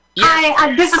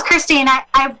 Hi, this is Christine.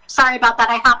 I'm sorry about that.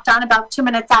 I hopped on about 2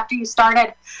 minutes after you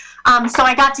started. So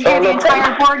I got to hear the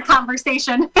entire board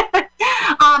conversation.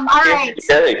 All right.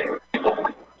 Okay.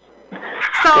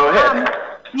 So, Go ahead.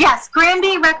 yes,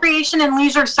 Granby Recreation and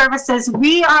Leisure Services,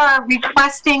 we are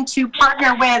requesting to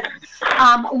partner with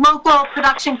local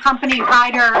production company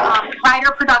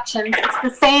Ryder Productions. It's the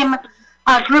same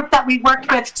group that we worked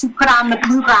with to put on the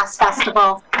Bluegrass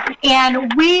Festival.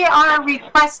 And we are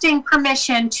requesting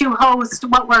permission to host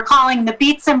what we're calling the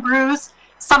Beats and Brews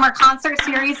Summer Concert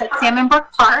Series at Salmon Brook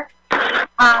Park.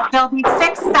 There'll be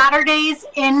 6 Saturdays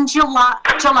in July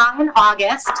and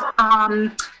August.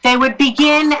 They would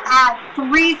begin at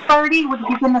 3:30, would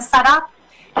begin the setup,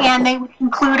 and they would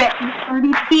conclude at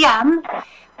 8:30 p.m.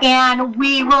 And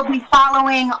we will be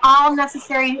following all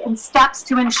necessary steps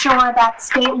to ensure that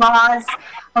state laws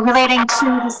relating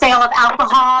to the sale of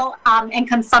alcohol and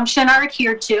consumption are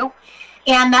adhered to,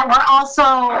 and that we're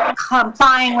also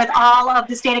complying with all of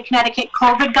the state of Connecticut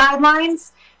COVID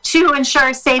guidelines to ensure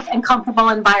a safe and comfortable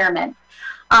environment.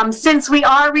 Since we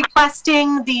are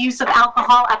requesting the use of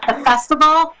alcohol at the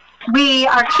festival, we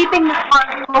are keeping the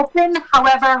park open.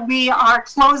 However, we are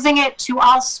closing it to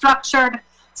all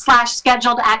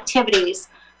structured/scheduled activities.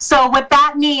 So what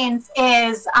that means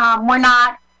is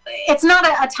it's not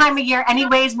a time of year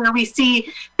anyways where we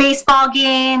see baseball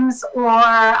games or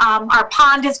our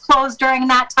pond is closed during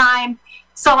that time.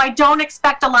 So I don't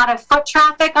expect a lot of foot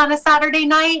traffic on a Saturday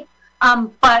night.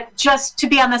 But just to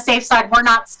be on the safe side, we're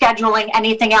not scheduling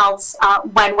anything else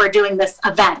when we're doing this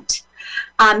event.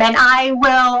 And I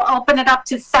will open it up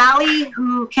to Sally,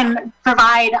 who can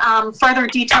provide further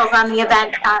details on the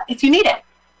event if you need it.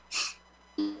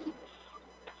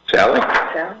 Sally?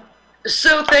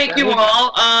 So thank you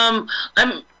all.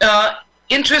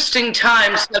 Interesting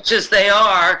times such as they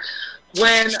are,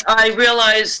 when I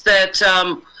realized that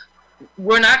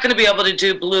we're not going to be able to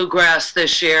do bluegrass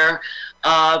this year.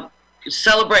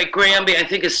 Celebrate Granby, I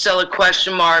think, is still a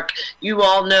question mark. You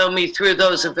all know me through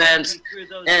those events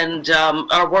and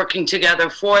are working together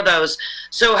for those.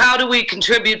 So how do we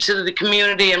contribute to the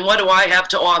community, and what do I have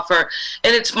to offer?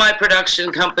 And it's my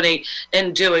production company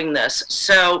in doing this.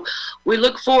 So we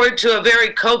look forward to a very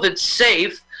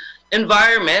COVID-safe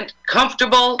environment,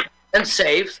 comfortable and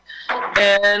safe.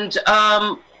 And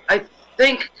I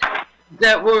think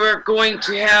that we're going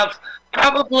to have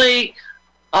probably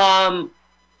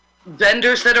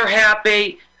vendors that are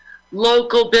happy,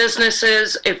 local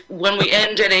businesses. When we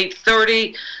end at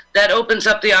 8:30, that opens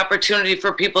up the opportunity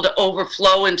for people to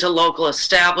overflow into local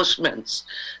establishments.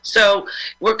 So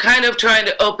we're kind of trying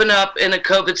to open up in a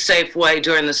COVID-safe way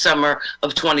during the summer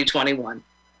of 2021.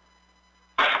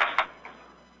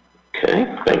 Okay,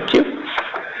 thank you.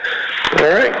 All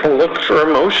right, we'll look for a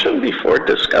motion before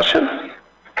discussion.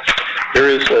 There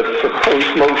is a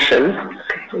proposed motion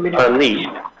on the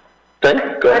thing.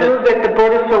 Go ahead. I move that the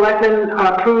Board of Selectmen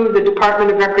approve the Department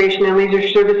of Recreation and Leisure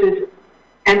Services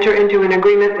enter into an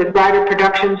agreement with Rider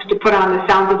Productions to put on the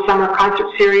Sounds of Summer concert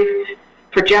series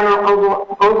for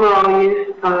general overall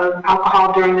use of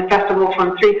alcohol during the festival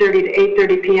from 3:30 to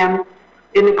 8:30 p.m.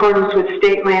 in accordance with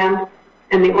state land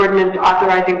and the ordinance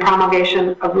authorizing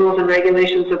promulgation of rules and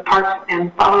regulations of parks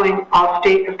and following all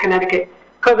state of Connecticut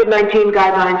COVID-19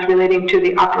 guidelines relating to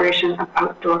the operation of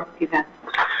outdoor events.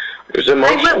 There's a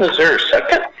motion. Is there a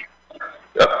second?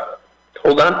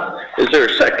 Hold on. Is there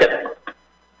a second?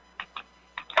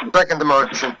 Second the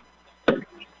motion.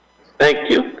 Thank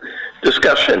you.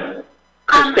 Discussion.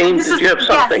 Christine, did you have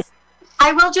something? Yes.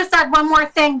 I will just add one more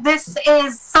thing. This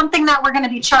is something that we're going to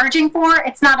be charging for.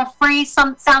 It's not a free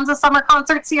Sounds of Summer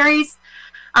concert series.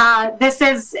 This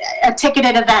is a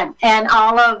ticketed event, and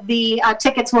all of the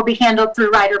tickets will be handled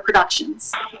through Rider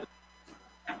Productions.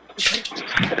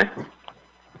 Okay.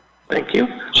 Thank you.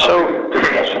 So,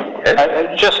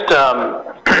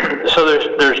 so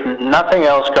there's nothing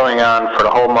else going on for the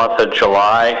whole month of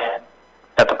July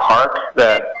at the park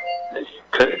that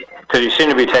because you seem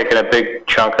to be taking a big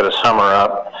chunk of the summer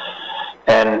up,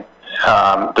 and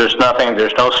there's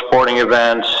no sporting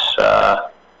events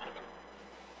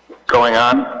going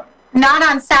on? Not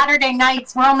on Saturday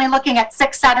nights. We're only looking at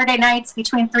 6 Saturday nights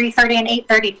between 3:30 and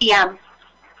 8:30 p.m.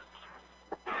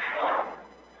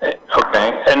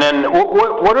 Okay, and then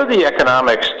what are the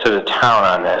economics to the town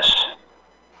on this?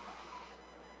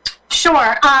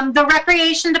 Sure. The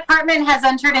Recreation Department has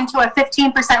entered into a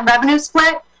 15% revenue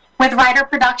split with Rider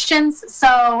Productions.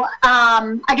 So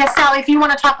I guess, Sally, if you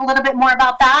want to talk a little bit more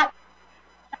about that.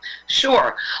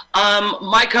 Sure.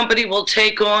 My company will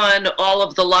take on all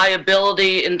of the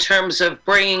liability in terms of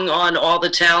bringing on all the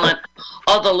talent,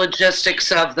 all the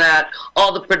logistics of that,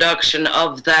 all the production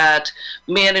of that,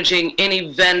 managing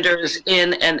any vendors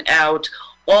in and out,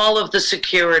 all of the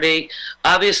security,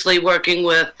 obviously working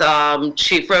with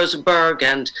Chief Rosenberg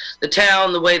and the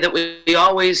town the way that we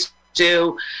always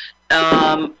do.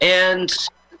 And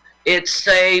it's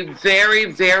a very,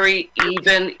 very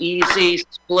even, easy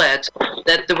split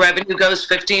that the revenue goes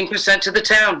 15% to the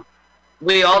town.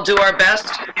 We all do our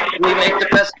best. We make the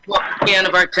best what we can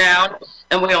of our town,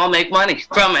 and we all make money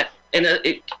from it in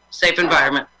a safe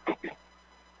environment.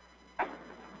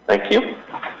 Thank you.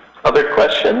 Other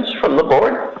questions from the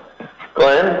board?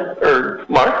 Glenn or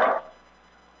Mark?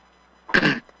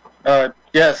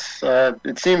 Yes,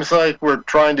 it seems like we're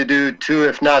trying to do 2,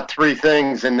 if not 3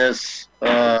 things in this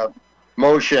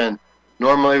motion.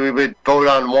 Normally we would vote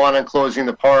on 1 on closing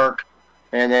the park,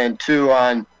 and then 2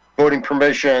 on voting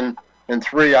permission, and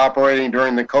 3 operating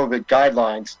during the COVID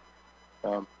guidelines.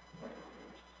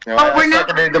 I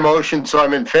seconded the motion, so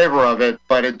I'm in favor of it,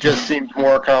 but it just seems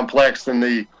more complex than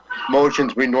the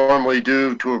motions we normally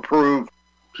do to approve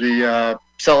the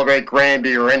Celebrate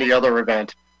Granby or any other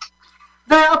event.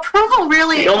 The approval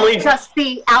really is just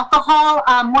the alcohol.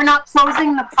 We're not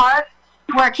closing the park.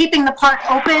 We're keeping the park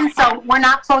open, so we're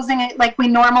not closing it like we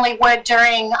normally would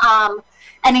during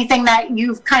anything that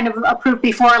you've kind of approved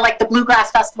before, like the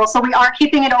Bluegrass Festival. So we are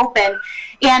keeping it open.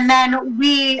 And then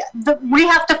we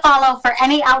have to follow for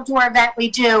any outdoor event we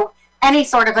do, any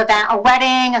sort of event, a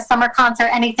wedding, a summer concert,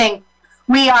 anything,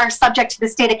 we are subject to the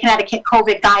state of Connecticut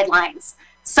COVID guidelines.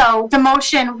 So the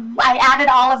motion, I added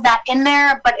all of that in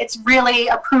there, but it's really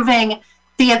approving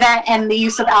the event and the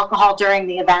use of alcohol during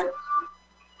the event.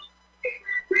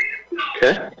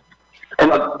 Okay.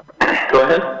 Go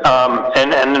ahead.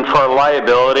 And then for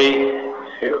liability,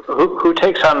 who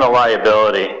takes on the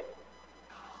liability?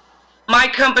 My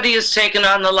company has taken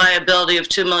on the liability of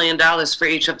 $2 million for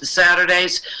each of the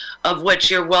Saturdays, of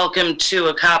which you're welcome to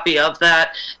a copy of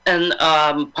that, and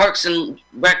Parks and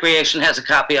Recreation has a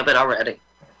copy of it already.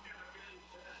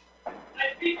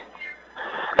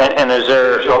 And is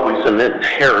there always an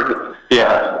inherent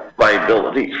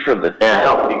liability for the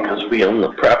town because we own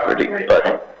the property,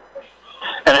 but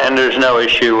and there's no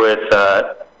issue with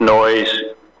noise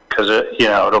because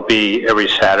it'll be every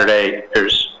Saturday.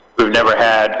 We've never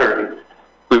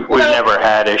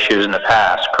had issues in the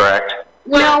past, correct?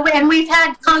 No, and we've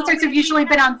had concerts have usually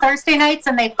been on Thursday nights,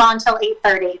 and they've gone till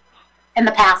 8:30 in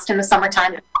the past in the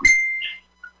summertime.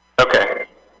 Okay.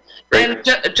 And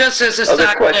just as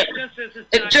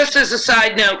a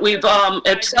side note, we've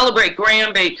at Celebrate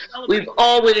Granby, we've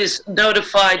always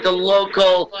notified the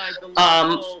local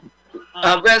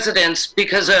residents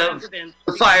because of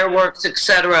the fireworks,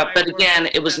 etc. But again,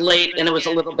 it was late and it was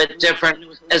a little bit different.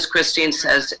 As Christine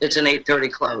says, it's an 8:30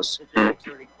 close.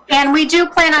 And we do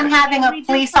plan on having a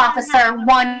police officer,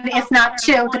 1 if not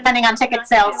 2, depending on ticket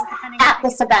sales, at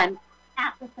this event.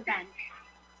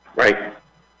 Right.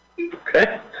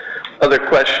 Okay. Other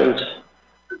questions?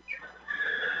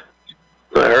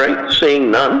 All right. Seeing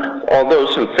none. All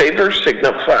those in favor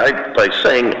signify by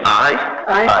saying aye.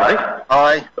 Aye.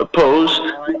 Aye. Opposed?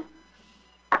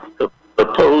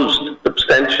 Opposed?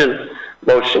 Abstention?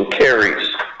 Motion carries.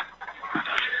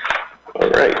 All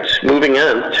right. Moving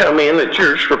on. Town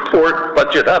Manager's Report,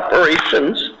 Budget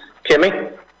Operations.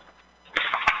 Kimmy?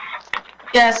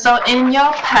 Yeah, so in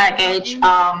your package,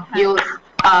 you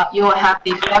will have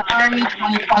the February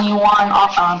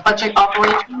 2021 Budget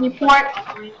Operation Report.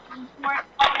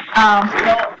 So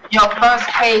your first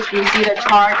page, you see the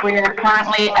chart. We are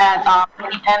currently at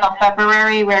the end of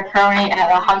February. We're currently at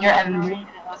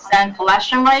 100%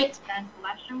 collection rate.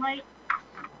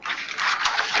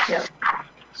 Yeah.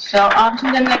 So on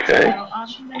to the next page.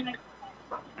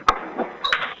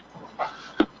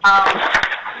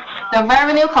 The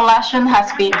revenue collection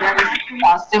has been very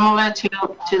similar to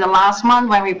the last month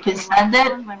when we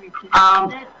presented.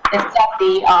 Except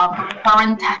the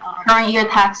current year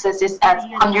taxes is at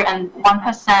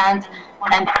 101%,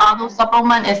 and the auto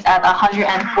supplement is at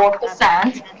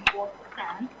 104%.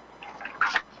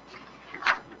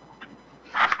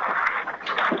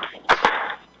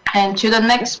 And to the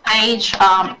next page,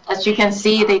 as you can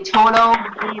see, the total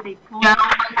general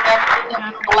fund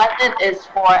revenue collected is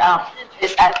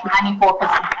at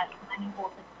 94%.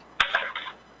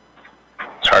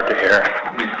 It's hard to hear.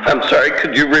 I'm sorry,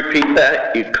 could you repeat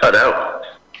that? You cut out.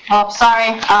 Oh,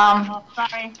 sorry.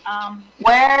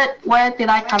 Where did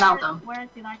I cut out them?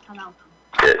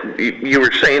 You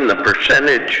were saying the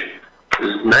percentage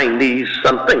is 90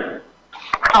 something.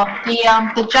 Oh,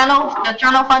 the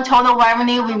general fund total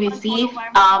revenue we received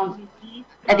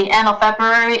at the end of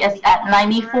February is at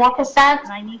 94%.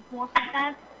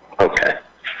 Okay.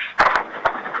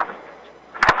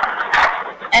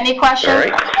 Any questions? All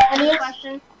right.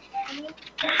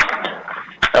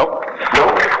 Nope.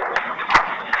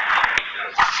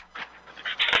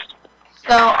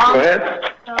 So Go ahead.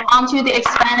 onto the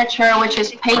expenditure, which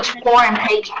is page 4 and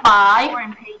page 5.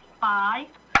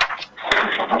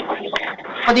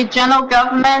 For the general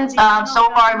government, so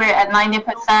far we're at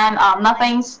 90%.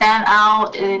 Nothing stand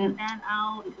out in,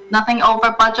 nothing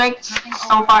over budget.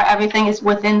 So far everything is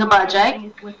within the budget.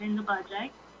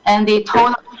 And the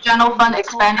total general fund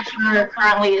expenditure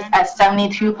currently is at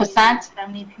 72%.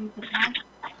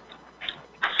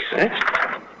 Okay.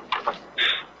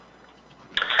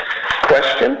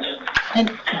 Questions? And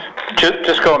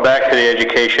Just going back to the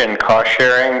education cost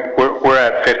sharing, we're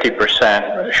at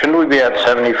 50%. Shouldn't we be at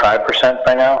 75%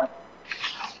 by now?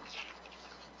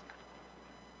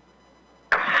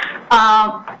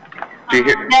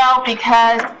 No,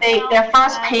 because their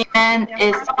first payment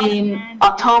is in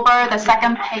October. The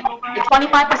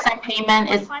 25% payment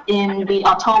is in the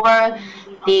October.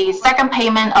 The second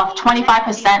payment of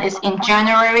 25% is in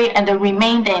January, and the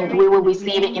remaining we will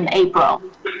receive it in April.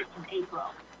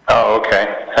 Oh,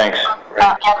 okay. Thanks.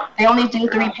 And they only do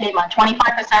 3 payments: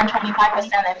 25%,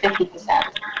 25%, and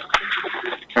 50%.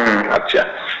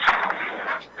 Gotcha.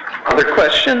 Other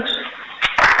questions?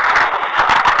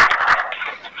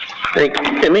 Thank you,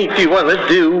 Kimmy. Do you want to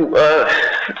do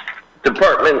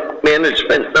department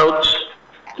management notes?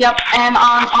 Yep, and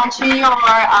onto your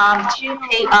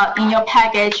in your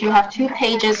package, you have 2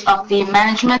 pages of the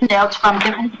management notes from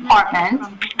different departments.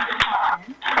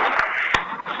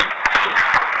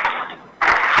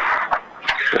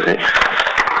 Okay.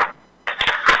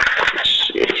 Let's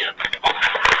see.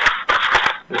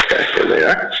 Okay, here they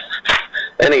are.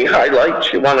 Any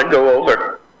highlights you want to go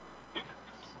over?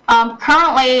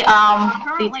 Currently,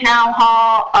 the town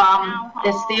hall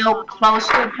is still closed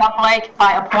to the public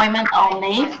by appointment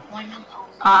only.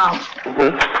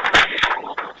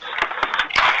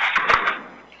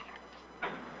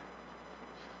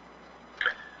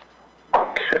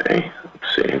 Okay, let's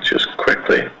see, just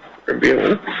quickly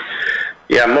reviewing.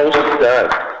 Yeah, most,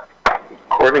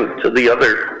 according to the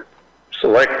other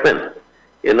selectmen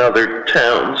in other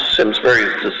towns, Simsbury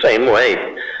is the same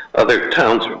way. Other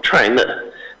towns are trying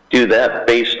to do that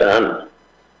based on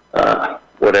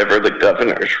whatever the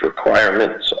governor's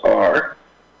requirements are.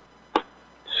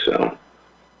 So,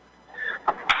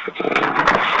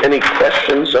 any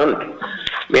questions on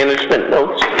management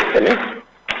notes? Any?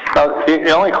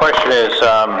 The only question is,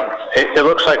 it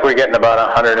looks like we're getting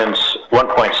about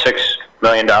 $1.6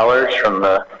 million from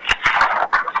the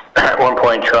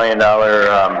 $1 trillion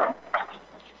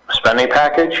spending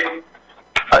package.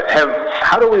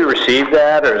 How do we receive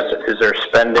that, or is there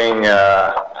spending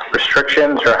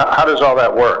restrictions, or how does all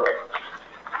that work?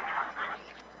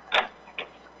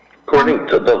 According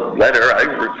to the letter,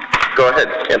 go ahead,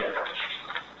 Kim.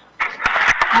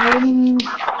 I'm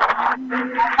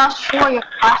not sure your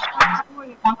question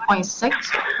is 1.6.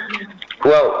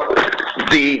 Well,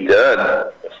 the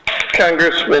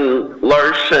Congressman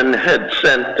Larson had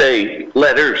sent a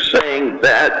letter saying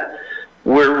that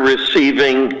we're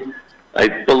receiving, I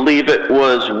believe it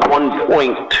was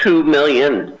 1.2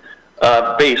 million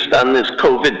based on this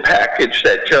COVID package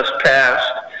that just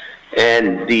passed,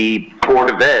 and the Board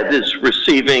of Ed is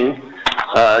receiving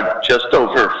just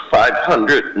over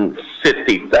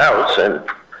 550,000.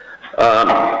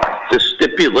 The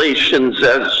stipulations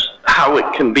as how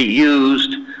it can be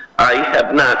used, I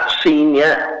have not seen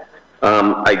yet.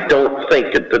 I don't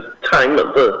think at the time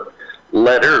of the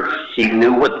letter he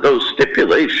knew what those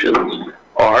stipulations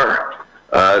are.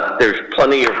 There's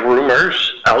plenty of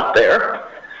rumors out there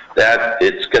that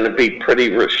it's going to be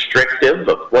pretty restrictive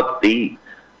of what the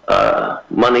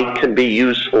money can be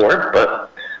used for, but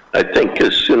I think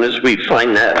as soon as we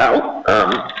find that out,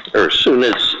 or as soon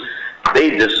as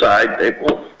they decide, they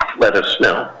will let us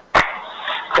know.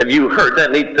 Have you heard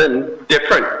anything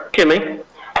different, Kimmy?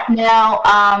 No,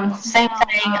 same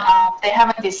thing. They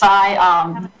haven't decided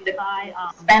the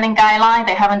spending guideline.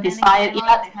 They haven't decided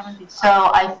yet. So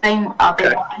I think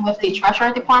they're working with the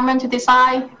Treasury Department to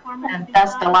decide, and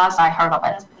that's the last I heard of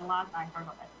it.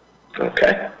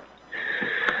 Okay.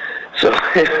 So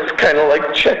it's kind of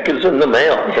like check is in the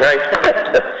mail, right?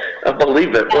 I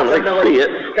believe it when I see it.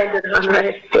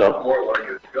 So,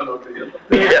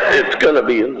 yeah, it's going to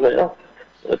be in the mail.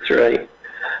 That's right.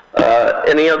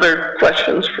 Any other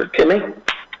questions for Kimmy?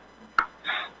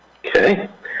 Okay.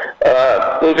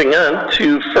 Moving on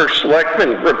to First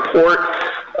Selectman report.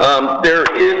 There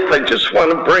is, I just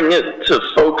want to bring it to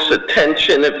folks'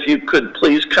 attention, if you could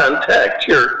please contact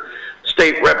your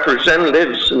state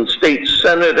representatives and state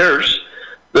senators.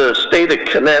 The state of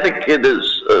Connecticut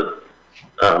is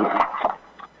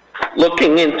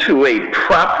looking into a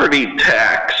property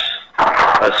tax,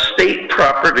 a state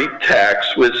property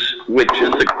tax, which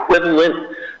is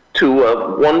equivalent to a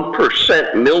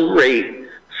 1% mill rate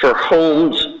for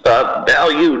homes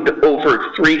valued over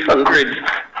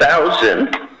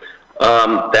 $300,000.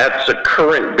 That's a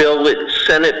current bill. It's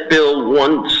Senate Bill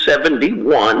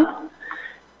 171.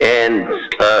 And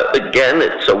again,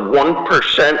 it's a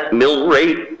 1% mill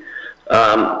rate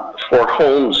for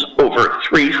homes over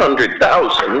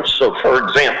 $300,000. So, for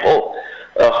example,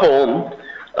 a home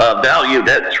valued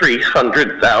at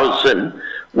 $300,000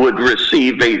 would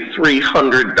receive a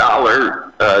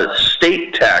 $300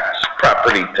 state tax,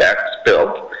 property tax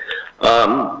bill.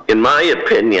 In my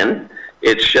opinion,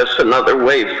 it's just another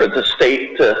way for the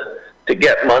state to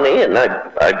get money, and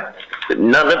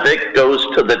none of it goes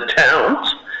to the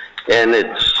towns, and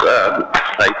it's,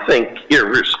 I think,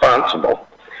 irresponsible.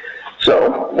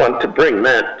 So, want to bring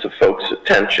that to folks'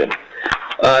 attention.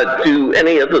 Do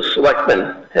any of the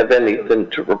selectmen have anything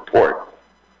to report?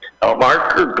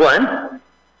 Mark or Glenn?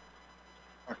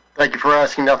 Thank you for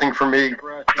asking. Nothing for me.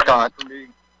 Scott?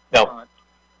 No.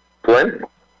 Glenn?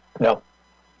 No.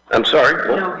 I'm sorry?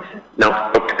 Glenn?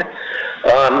 No? Okay.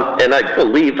 And I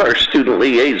believe our student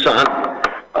liaison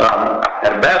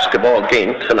had a basketball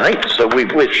game tonight, so we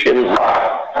wish him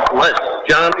luck.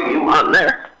 John, are you on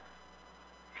there?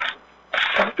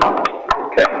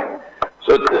 Okay.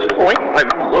 So at this point, I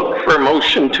will look for a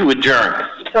motion to adjourn.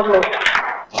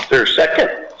 Is there a second?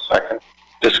 Second.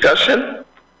 Discussion?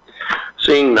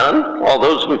 Seeing none, all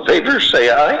those in favor say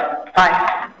aye.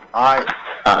 Aye. Aye.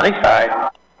 Aye. Aye.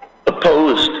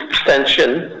 Opposed,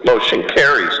 abstention, motion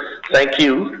carries. Thank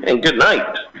you and good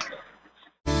night.